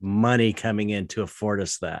enough money coming in to afford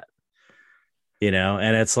us that,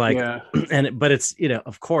 and it's like, Yeah. but it's,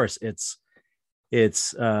 of course it's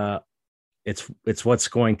it's what's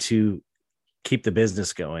going to keep the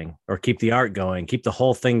business going or keep the art going, keep the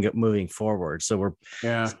whole thing moving forward. So we're,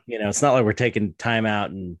 Yeah. it's not like we're taking time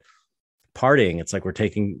out and partying. It's like we're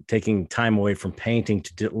taking time away from painting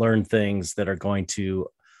to learn things that are going to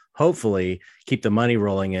hopefully keep the money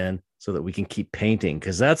rolling in so that we can keep painting.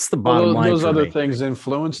 Cause that's the bottom Well, line those for other me. things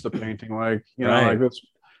influence the painting. Like, like Right. this,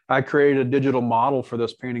 I created a digital model for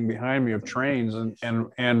this painting behind me of trains, and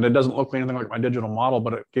it doesn't look anything like my digital model,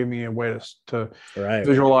 but it gave me a way to Right.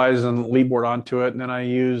 visualize and lead board onto it. And then I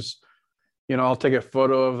use, I'll take a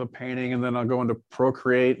photo of the painting and then I'll go into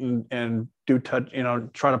Procreate and do touch,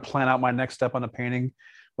 try to plan out my next step on the painting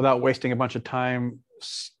without wasting a bunch of time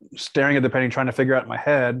staring at the painting, trying to figure out in my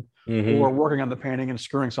head, or Mm-hmm. working on the painting and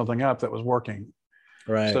screwing something up that was working.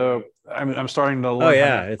 Right. So I'm starting to Oh learn how to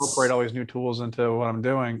yeah. incorporate all these new tools into what I'm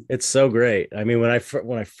doing. It's so great. I mean, when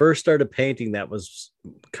I first started painting, that was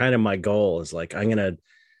kind of my goal, is like, I'm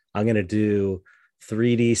gonna do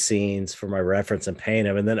 3D scenes for my reference and paint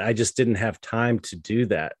them. And then I just didn't have time to do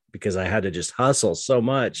that because I had to just hustle so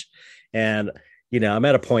much. And I'm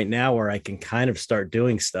at a point now where I can kind of start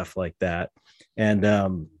doing stuff like that,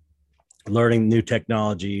 and learning new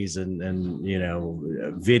technologies and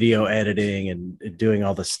video editing and doing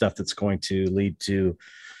all the stuff that's going to lead to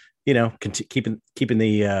keeping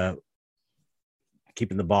the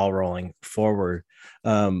ball rolling forward.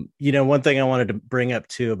 One thing I wanted to bring up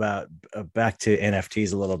too about back to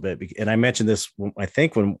NFTs a little bit, and I mentioned this, I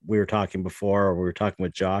think, when we were talking before, or we were talking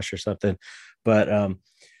with Josh or something, but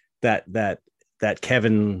that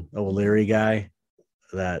Kevin O'Leary guy,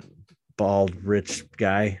 that bald rich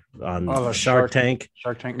guy Oh, on the Shark Tank.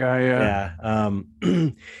 Shark Tank guy, yeah. Yeah.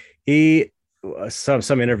 He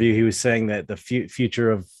some interview, he was saying that the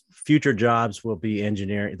future jobs will be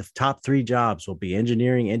engineering. The top 3 jobs will be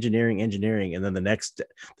engineering, and then the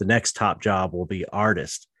next top job will be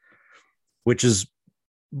artist, which is,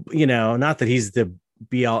 not that he's the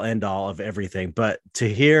be all end all of everything, but to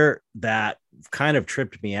hear that kind of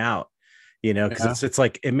tripped me out, because Yeah. it's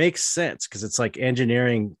like, it makes sense, because it's like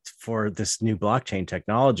engineering for this new blockchain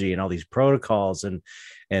technology and all these protocols and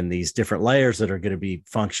these different layers that are going to be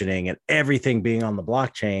functioning and everything being on the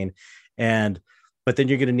blockchain. But then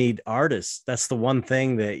you're going to need artists. That's the one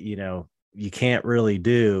thing that, you can't really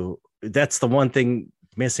do. That's the one thing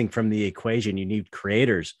missing from the equation. You need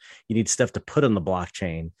creators. You need stuff to put on the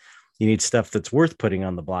blockchain. You need stuff that's worth putting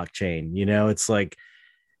on the blockchain. It's like,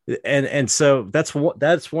 and so that's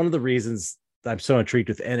one of the reasons I'm so intrigued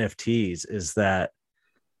with NFTs, is that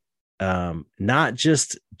not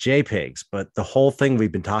just JPEGs, but the whole thing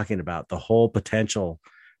we've been talking about, the whole potential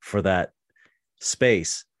for that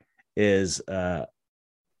space is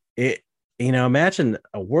it. Imagine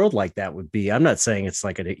a world like that would be. I'm not saying it's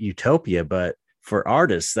like a utopia, but for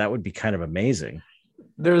artists, that would be kind of amazing.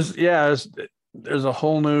 There's a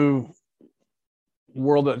whole new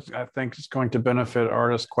world that I think is going to benefit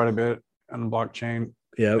artists quite a bit on the blockchain.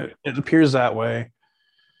 Yeah. It appears that way.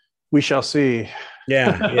 We shall see.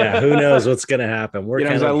 Yeah. Who knows what's going to happen? We're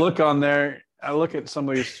as I look on there, I look at some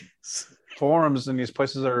of these forums and these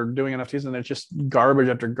places that are doing NFTs, and it's just garbage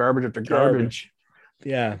after garbage after garbage.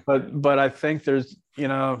 Yeah. But I think there's,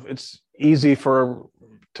 it's easy to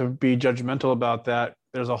be judgmental about that.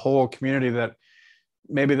 There's a whole community that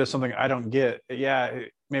maybe there's something I don't get. Yeah,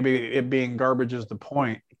 maybe it being garbage is the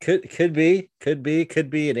point. Could be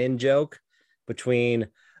an in joke between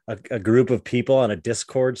a group of people on a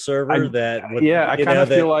Discord server I kind of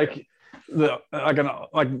feel like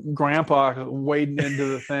grandpa wading into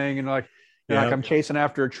the thing, and like I'm chasing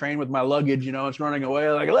after a train with my luggage, it's running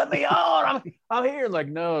away, like, let me on, I'm here. Like,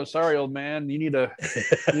 no, sorry, old man, you need an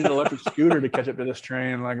electric scooter to catch up to this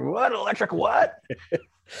train. Like, what, electric what?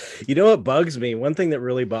 What bugs me, one thing that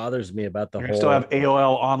really bothers me about I still have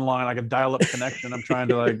AOL online, like a dial-up connection. I'm trying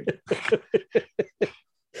to like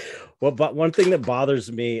well, but one thing that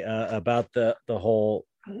bothers me about the whole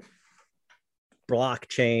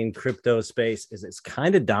blockchain crypto space is it's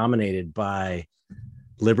kind of dominated by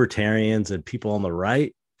libertarians and people on the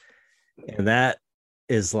right, and that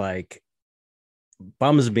is like,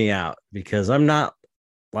 bums me out, because I'm not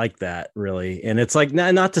like that really. And it's like,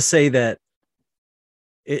 not to say that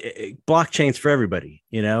blockchain's for everybody,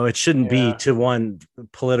 it shouldn't be to one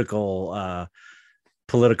political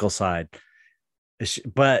side.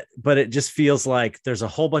 but it just feels like there's a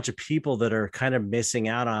whole bunch of people that are kind of missing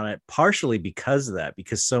out on it, partially because of that,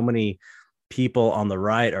 because so many people on the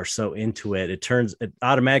right are so into it. It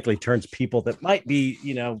automatically turns people that might be,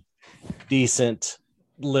 decent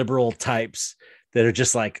liberal types that are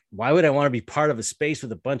just like, why would I want to be part of a space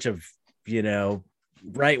with a bunch of,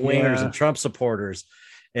 right wingers and Trump supporters?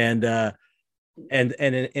 And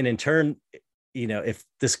in turn, if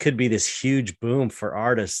this could be this huge boom for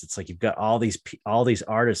artists, it's like you've got all these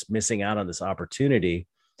artists missing out on this opportunity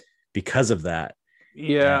because of that.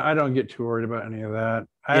 Yeah, I don't get too worried about any of that.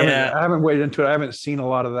 I haven't waded into it. I haven't seen a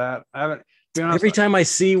lot of that. I haven't. Every time I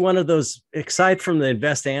see one of those, aside from the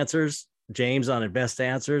Invest Answers, James on Invest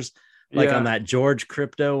Answers, like on that George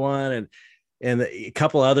crypto one, and a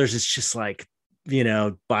couple others, it's just like,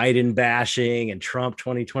 Biden bashing and Trump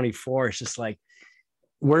 2024. It's just like,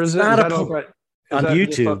 where is it? On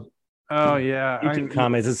YouTube. Oh yeah, YouTube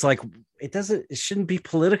comments. It's like it shouldn't be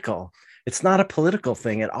political. It's not a political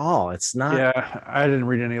thing at all. It's not. Yeah, I didn't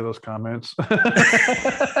read any of those comments.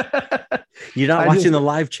 You're not watching the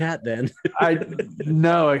live chat then.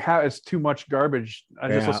 It's too much garbage. I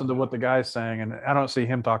just listen to what the guy's saying, and I don't see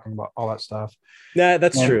him talking about all that stuff. Yeah,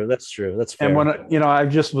 that's true. That's true. That's fair. And when I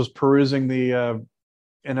just was perusing the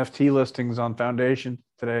NFT listings on Foundation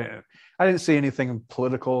today, I didn't see anything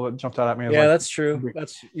political that jumped out at me. That's true.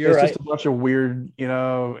 You're right. Just a bunch of weird,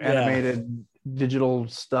 animated digital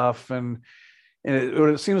stuff, and what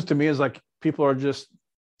it seems to me is like people are just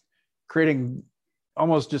creating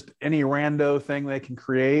almost just any rando thing they can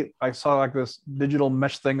create. I saw like this digital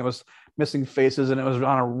mesh thing that was missing faces, and it was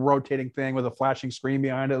on a rotating thing with a flashing screen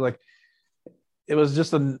behind it. Like it was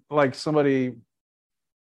just like somebody,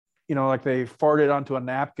 like they farted onto a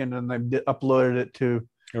napkin and they uploaded it to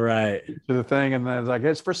the thing, and then it's like,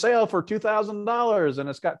 it's for sale for $2,000 and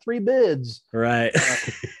it's got 3 bids, right?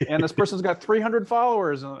 And this person's got 300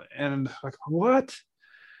 followers, and like, what?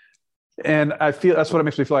 And I feel that's what it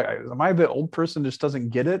makes me feel like, am I the old person just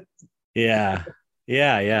doesn't get it? Yeah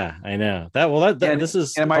I know that. This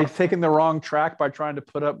is, am I taking the wrong track by trying to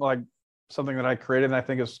put up like something that I created and I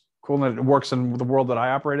think is cool and it works in the world that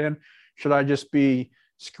I operate in? Should I just be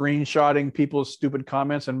screenshotting people's stupid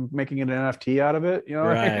comments and making an NFT out of it?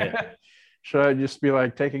 Right. Should I just be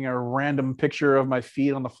like taking a random picture of my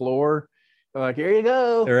feet on the floor, like, here you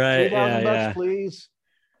go, right? $3,000, please.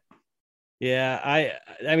 Yeah,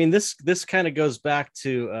 I mean this kind of goes back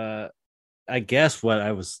to I guess what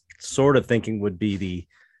I was sort of thinking would be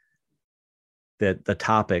the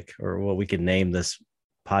topic, or what we could name this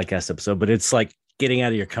podcast episode, but it's like getting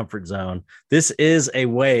out of your comfort zone. This is a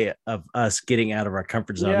way of us getting out of our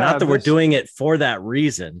comfort zone. Not that we're doing it for that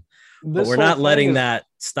reason, but we're not letting that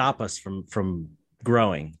stop us from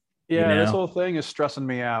growing. Yeah, this whole thing is stressing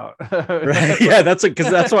me out. Right. Yeah, that's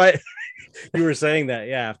because why you were saying that.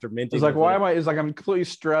 Yeah, after minting. It's like, why am I? It's like I'm completely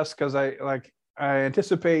stressed because I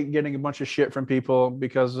anticipate getting a bunch of shit from people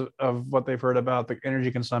because of what they've heard about the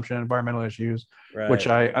energy consumption and environmental issues, which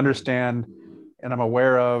I understand and I'm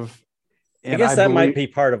aware of. And I guess that might be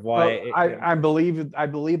part of why. I believe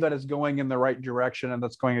that it's going in the right direction and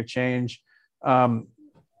that's going to change.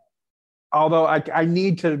 Although I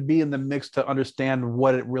need to be in the mix to understand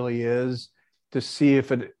what it really is, to see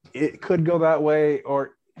if it could go that way,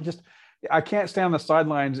 or just, I can't stand on the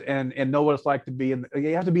sidelines and know what it's like to be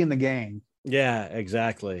you have to be in the game. Yeah,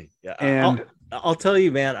 exactly. Yeah. And I'll tell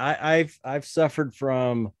you, man, I've suffered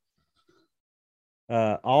from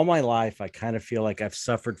all my life. I kind of feel like I've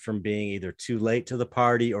suffered from being either too late to the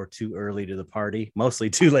party or too early to the party, mostly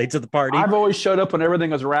too late to the party. I've always showed up when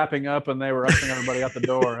everything was wrapping up and they were ushering everybody out the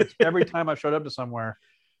door. Every time I've showed up to somewhere.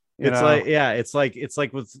 It's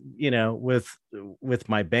like with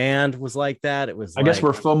my band was like that. It was, I guess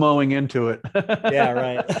we're FOMOing into it. Yeah,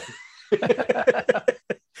 right.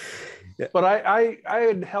 But I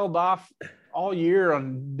had held off all year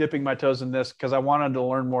on dipping my toes in this because I wanted to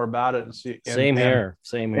learn more about it and see. Same here.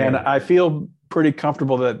 And I feel pretty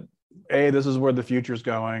comfortable that A, this is where the future is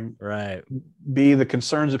going. Right. B, the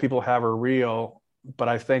concerns that people have are real, but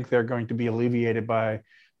I think they're going to be alleviated by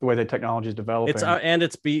the way the technology is developing.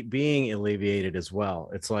 It's being alleviated as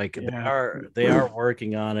well. It's like they are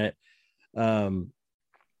working on it.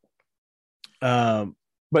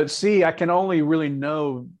 But see, I can only really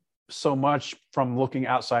know so much from looking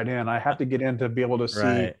outside in. I have to get in to be able to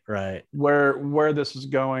see where this is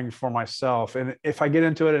going for myself. And if I get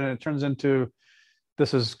into it and it turns into,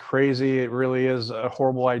 this is crazy, it really is a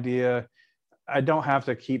horrible idea, I don't have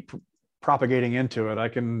to keep propagating into it. I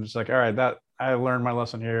can just like, all right, that I learned my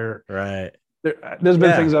lesson here. Right. There's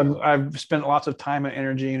been things I've spent lots of time and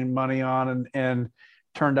energy and money on and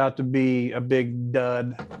turned out to be a big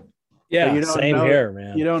dud. But Yeah, you don't same know here,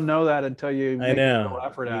 man. you don't know that until you I make a real know.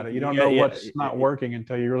 effort at it. You You don't got know yeah, what's not working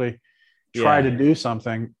until you really try yeah, to do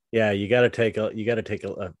something. yeah. You got to take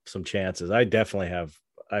some chances. I definitely have.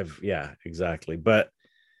 Yeah, exactly. But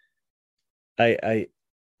I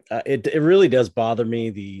it really does bother me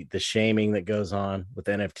the shaming that goes on with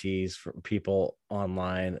NFTs from people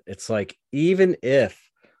online. It's like even if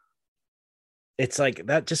it's like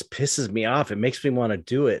that just pisses me off. It makes me want to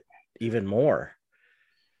do it even more.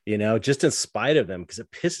 Just in spite of them because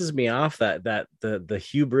it pisses me off that the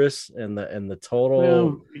hubris and the total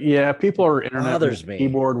Well, yeah, people are internet bothers me.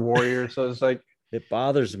 keyboard warriors, so it's like, It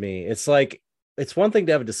bothers me. It's like it's one thing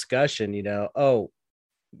to have a discussion, oh,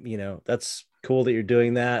 that's cool that you're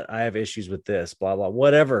doing that. I have issues with this, blah blah,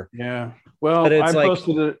 whatever. yeah. But Well, it's like,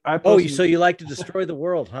 I oh, so posted you like to destroy the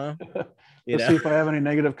world, huh? You let's know? see if I have any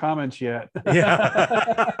negative comments yet.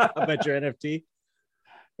 Yeah. About your NFT.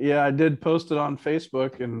 Yeah, I did post it on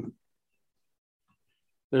Facebook, and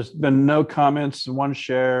there's been no comments, one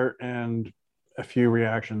share, and a few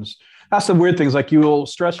reactions. That's the weird things. Like, you will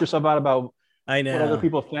stress yourself out about I what other know.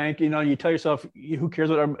 people think. You tell yourself, who cares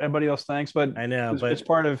what everybody else thinks? But I know, it's but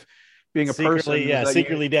part of being a person, secretly, is yeah, that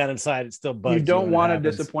secretly down inside, it still you bugs you don't when it want to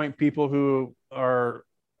happens. disappoint people who are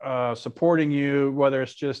supporting you, whether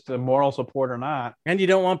it's just a moral support or not. And you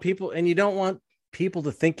don't want people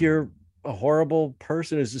to think you're a horrible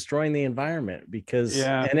person who's destroying the environment because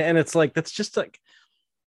Yeah. and it's like that's just like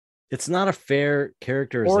it's not a fair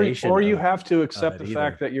characterization Or you of have to of accept it the either.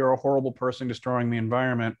 fact that you're a horrible person destroying the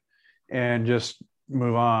environment and just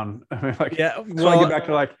move on. I mean, like, Yeah, so I get well, back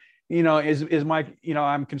to, like, is my,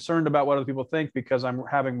 I'm concerned about what other people think because I'm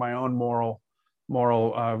having my own moral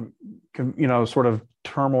sort of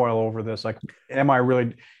turmoil over this. Like, am I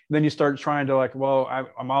really? Then you start trying to, like, well,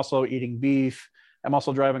 I'm also eating beef, I'm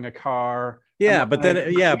also driving a car. yeah, but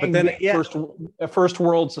then yeah, but then yeah, First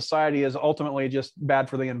world society is ultimately just bad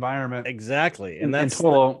for the environment exactly. And in that's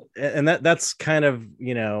total. that's kind of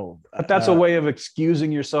But that's a way of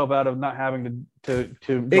excusing yourself out of not having to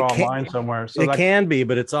it draw a can line somewhere. So, it like, can be,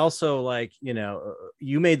 but it's also like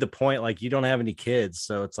you made the point like you don't have any kids,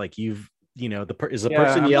 so it's like is the yeah,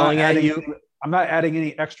 person yelling at you. I'm not adding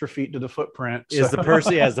any extra feet to the footprint. So. Is the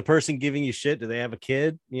person yeah, is the person giving you shit? Do they have a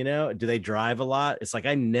kid? Do they drive a lot? It's like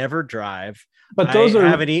I never drive. But I those are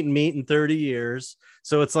haven't eaten meat in 30 years.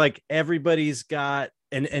 So it's like everybody's got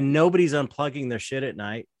and nobody's unplugging their shit at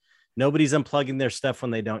night. Nobody's unplugging their stuff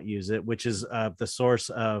when they don't use it, which is the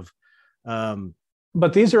source of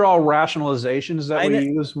But these are all rationalizations that I we know,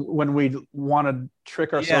 use when we want to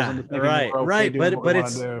trick ourselves yeah, into thinking right, we're okay right. doing what we But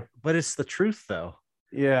want to do. it's the truth though.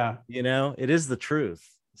 Yeah. It is the truth.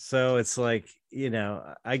 So it's like,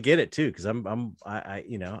 I get it too, because I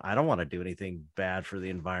don't want to do anything bad for the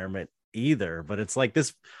environment either. But it's like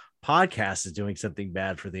this podcast is doing something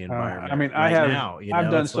bad for the environment. I mean,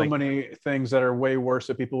 I've done so many things that are way worse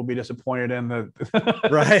that people will be disappointed in. That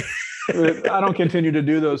right. I don't continue to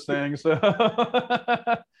do those things.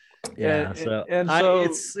 Yeah. So so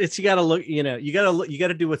it's you got to look. You got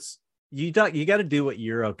to do you got to do what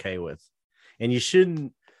you're okay with, and you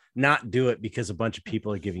shouldn't not do it because a bunch of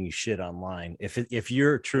people are giving you shit online. If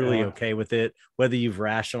you're truly okay with it, whether you've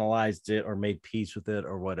rationalized it or made peace with it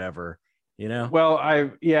or whatever. Well,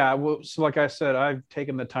 so like I said, I've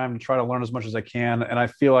taken the time to try to learn as much as I can, and I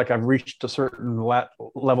feel like I've reached a certain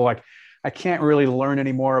level. Like, I can't really learn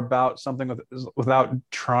any more about something without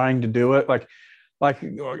trying to do it. Like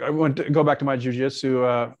I want to go back to my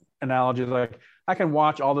jujitsu analogy. Like, I can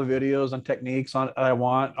watch all the videos and techniques I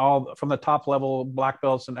want, all from the top level black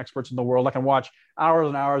belts and experts in the world. I can watch hours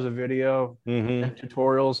and hours of video and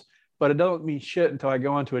tutorials, but it doesn't mean shit until I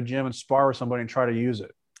go into a gym and spar with somebody and try to use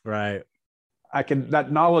it. Right.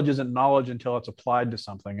 That knowledge isn't knowledge until it's applied to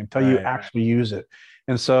something, until you Right. actually use it.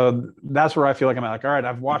 And so that's where I feel like I'm at. Like, all right,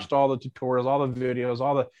 I've watched all the tutorials, all the videos,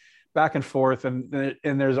 all the back and forth, and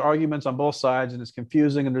there's arguments on both sides, and it's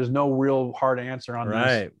confusing, and there's no real hard answer on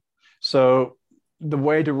Right. this. So the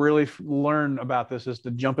way to really learn about this is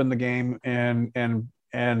to jump in the game and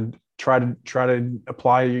try to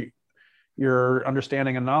apply your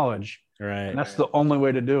understanding and knowledge. Right. And that's the only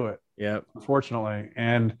way to do it. Yep. Unfortunately.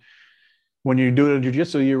 And when you do it in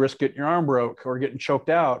jiu-jitsu, you risk getting your arm broke or getting choked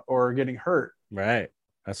out or getting hurt. Right.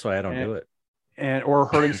 That's why I don't do it. Or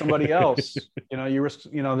hurting somebody else. You risk,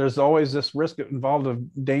 there's always this risk involved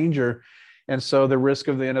of danger. And so the risk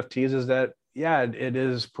of the NFTs is that, yeah, it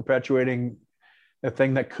is perpetuating a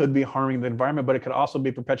thing that could be harming the environment, but it could also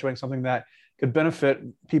be perpetuating something that could benefit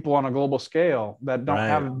people on a global scale that don't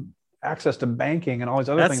have access to banking and all these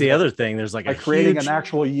other That's things. the other thing. There's like creating an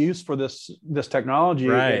actual use for this technology.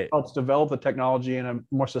 Right. It helps develop the technology in a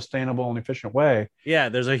more sustainable and efficient way. Yeah,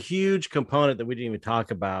 there's a huge component that we didn't even talk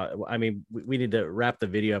about. I mean, we need to wrap the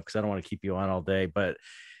video up because I don't want to keep you on all day, but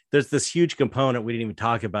there's this huge component we didn't even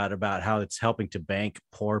talk about how it's helping to bank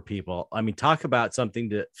poor people. I mean, talk about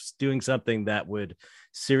doing something that would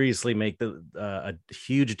seriously make a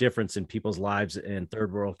huge difference in people's lives in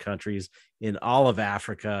third world countries, in all of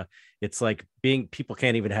Africa. It's like people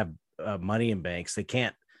can't even have money in banks. They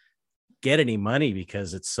can't get any money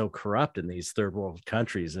because it's so corrupt in these third world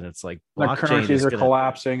countries. And it's like currencies are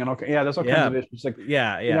collapsing, and there's all kinds of issues. Like,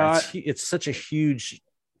 it's such a huge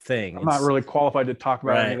thing. I'm not really qualified to talk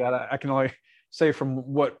about any of that. I can only say from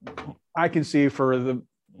what I can see for the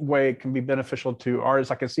way it can be beneficial to artists.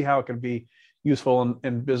 I can see how it can be useful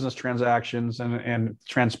in business transactions and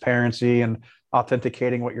transparency and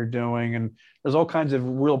authenticating what you're doing. And there's all kinds of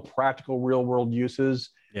real practical, real world uses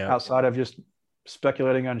outside of just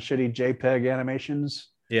speculating on shitty JPEG animations.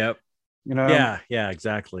 Yep. You know? Yeah,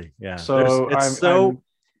 exactly. Yeah. So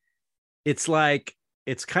it's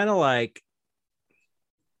kind of like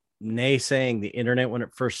naysaying the internet when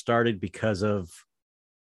it first started because of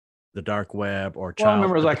the dark web or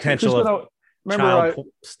potential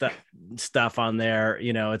stuff on there.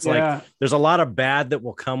 You know, it's like there's a lot of bad that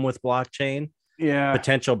will come with blockchain. Yeah,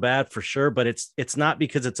 potential bad for sure, but it's not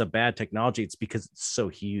because it's a bad technology. It's because it's so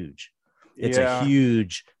huge. It's a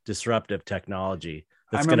huge disruptive technology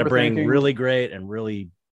that's going to bring really great and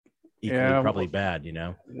really equally probably bad, you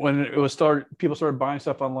know. When people started buying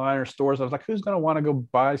stuff online or stores, I was like, who's going to want to go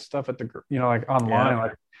buy stuff at the, like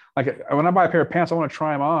online? Like when I buy a pair of pants, I want to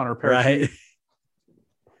try them on, or a pair of shoes.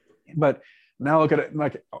 But now look at it,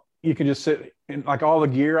 like you can just sit in, like all the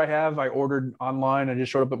gear I have, I ordered online and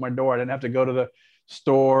just showed up at my door. I didn't have to go to the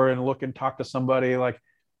store and look and talk to somebody. Like,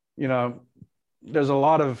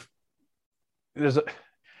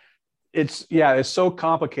 it's so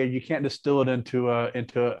complicated. You can't distill it into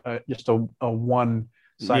just a one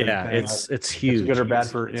sided thing. It's huge. It's good or bad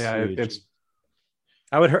it's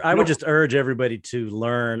I would just urge everybody to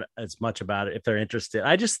learn as much about it if they're interested.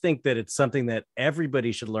 I just think that it's something that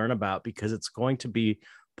everybody should learn about because it's going to be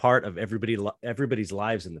part of everybody's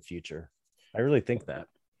lives in the future. I really think that.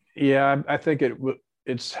 Yeah, I think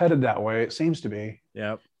it's headed that way. It seems to be.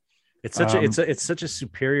 Yep. It's such a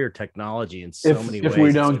superior technology in so many ways. If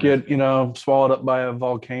we don't get swallowed up by a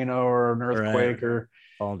volcano or an earthquake or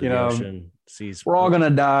fall into the ocean, seas, we're all gonna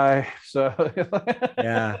die. So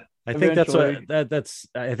yeah, I think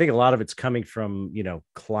I think a lot of it's coming from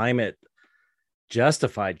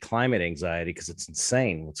justified climate anxiety because it's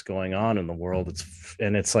insane what's going on in the world.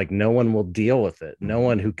 It's like no one will deal with it. No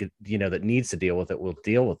one who could that needs to deal with it will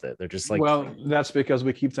deal with it. They're just like, well, that's because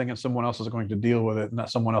we keep thinking someone else is going to deal with it and that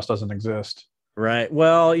someone else doesn't exist. Right.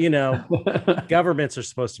 Well, governments are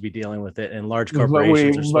supposed to be dealing with it, and large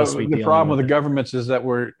corporations are supposed to be dealing with it. The problem with the governments is that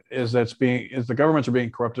the governments are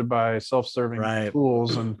being corrupted by self-serving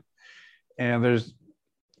tools, and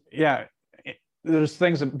there's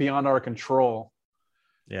things beyond our control.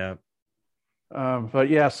 Yeah.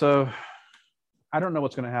 So I don't know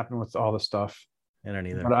what's going to happen with all this stuff. I don't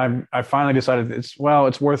either. But I finally decided it's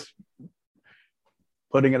worth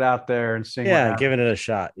putting it out there and seeing. Yeah, giving it a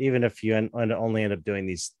shot. Even if you only end up doing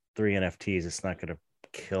these 3 NFTs, it's not going to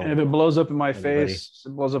kill. And if it blows up in my face,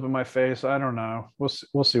 I don't know.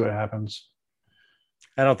 We'll see what happens.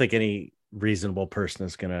 I don't think any reasonable person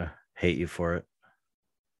is going to hate you for it.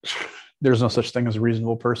 There's no such thing as a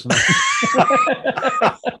reasonable person.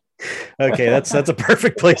 Okay, that's a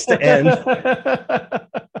perfect place to end.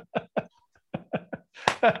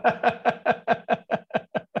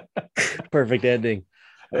 Perfect ending.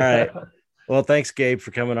 All right. Well, thanks, Gabe,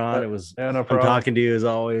 for coming on. It was no fun talking to you as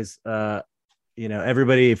always.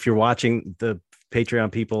 Everybody, if you're watching, the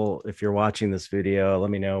Patreon people, if you're watching this video,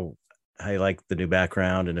 let me know how you like the new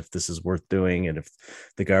background and if this is worth doing and if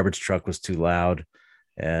the garbage truck was too loud.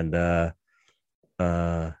 And so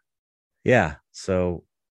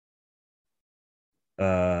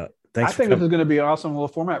thanks. I think this is going to be an awesome little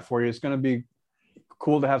format for you. It's going to be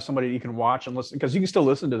cool to have somebody you can watch and listen, because you can still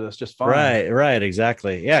listen to this just fine. Right,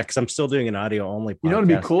 exactly. Yeah, because I'm still doing an audio only podcast. What'd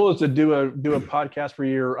be cool is to do a podcast where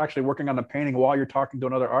you're actually working on the painting while you're talking to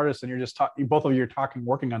another artist, and you're just both of you are talking,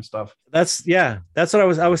 working on stuff. That's what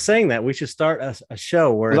I was saying, that we should start a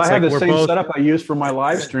show where it's I have the same setup I use for my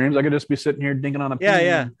live streams. I could just be sitting here dinking on a painting.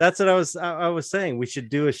 Yeah. That's what I was saying. We should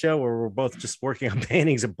do a show where we're both just working on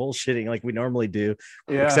paintings and bullshitting like we normally do,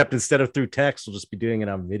 except instead of through text, we'll just be doing it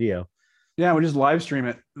on video. Yeah, we just live stream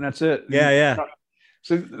it, and that's it. Yeah.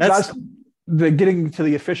 So that's the getting to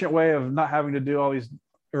the efficient way of not having to do all these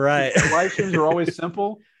Right. Live streams are always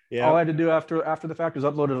simple. Yeah. All I had to do after the fact was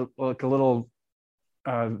upload like a little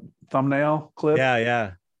thumbnail clip,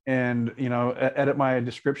 Yeah. and edit my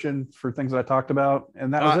description for things that I talked about,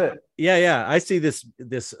 and that was it. Yeah. I see this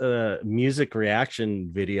music reaction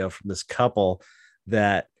video from this couple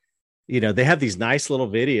that, they have these nice little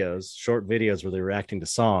videos, short videos where they're reacting to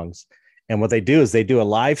songs. And what they do is they do a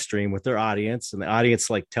live stream with their audience, and the audience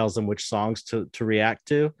like tells them which songs to react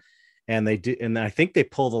to. And they do, and I think they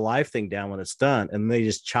pull the live thing down when it's done, and they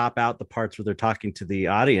just chop out the parts where they're talking to the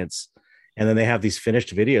audience, and then they have these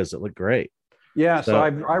finished videos that look great. Yeah, so I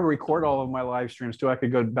record all of my live streams too. I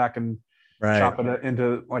could go back and chop it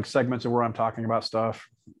into like segments of where I'm talking about stuff.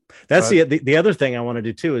 That's the other thing I want to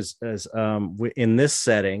do too is in this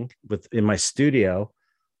setting in my studio,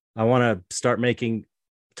 I want to start making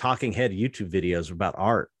talking head YouTube videos about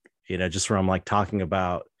art. Just where I'm like talking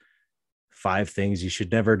about 5 things you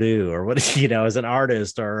should never do, or what as an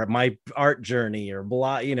artist, or my art journey, or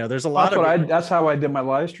blah. There's a lot that's how I did my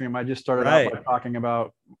live stream. I just started out by talking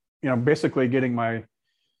about basically getting my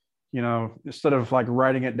instead of like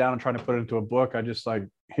writing it down and trying to put it into a book, I just like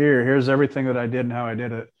here's everything that I did and how I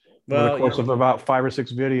did it over the course of about 5 or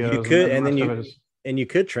 6 videos. You could and you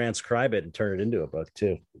could transcribe it and turn it into a book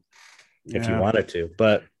too, if you wanted to,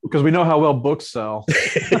 but because we know how well books sell.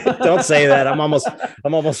 Don't say that. I'm almost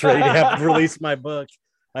ready to have to release my book.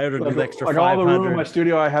 I ordered an extra like 500. All the room in my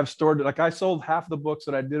studio I have stored. Like I sold half the books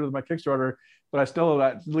that I did with my Kickstarter, but I still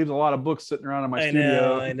that leaves a lot of books sitting around in my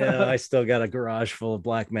studio. I know. I still got a garage full of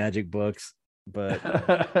Black Magic books, but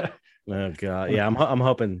oh god, yeah. I'm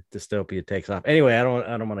hoping Dystopia takes off. Anyway, I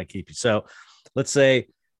don't want to keep you. So let's say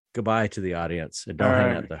goodbye to the audience. And don't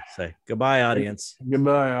hang out there. Say goodbye, audience.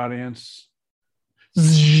 Goodbye, audience.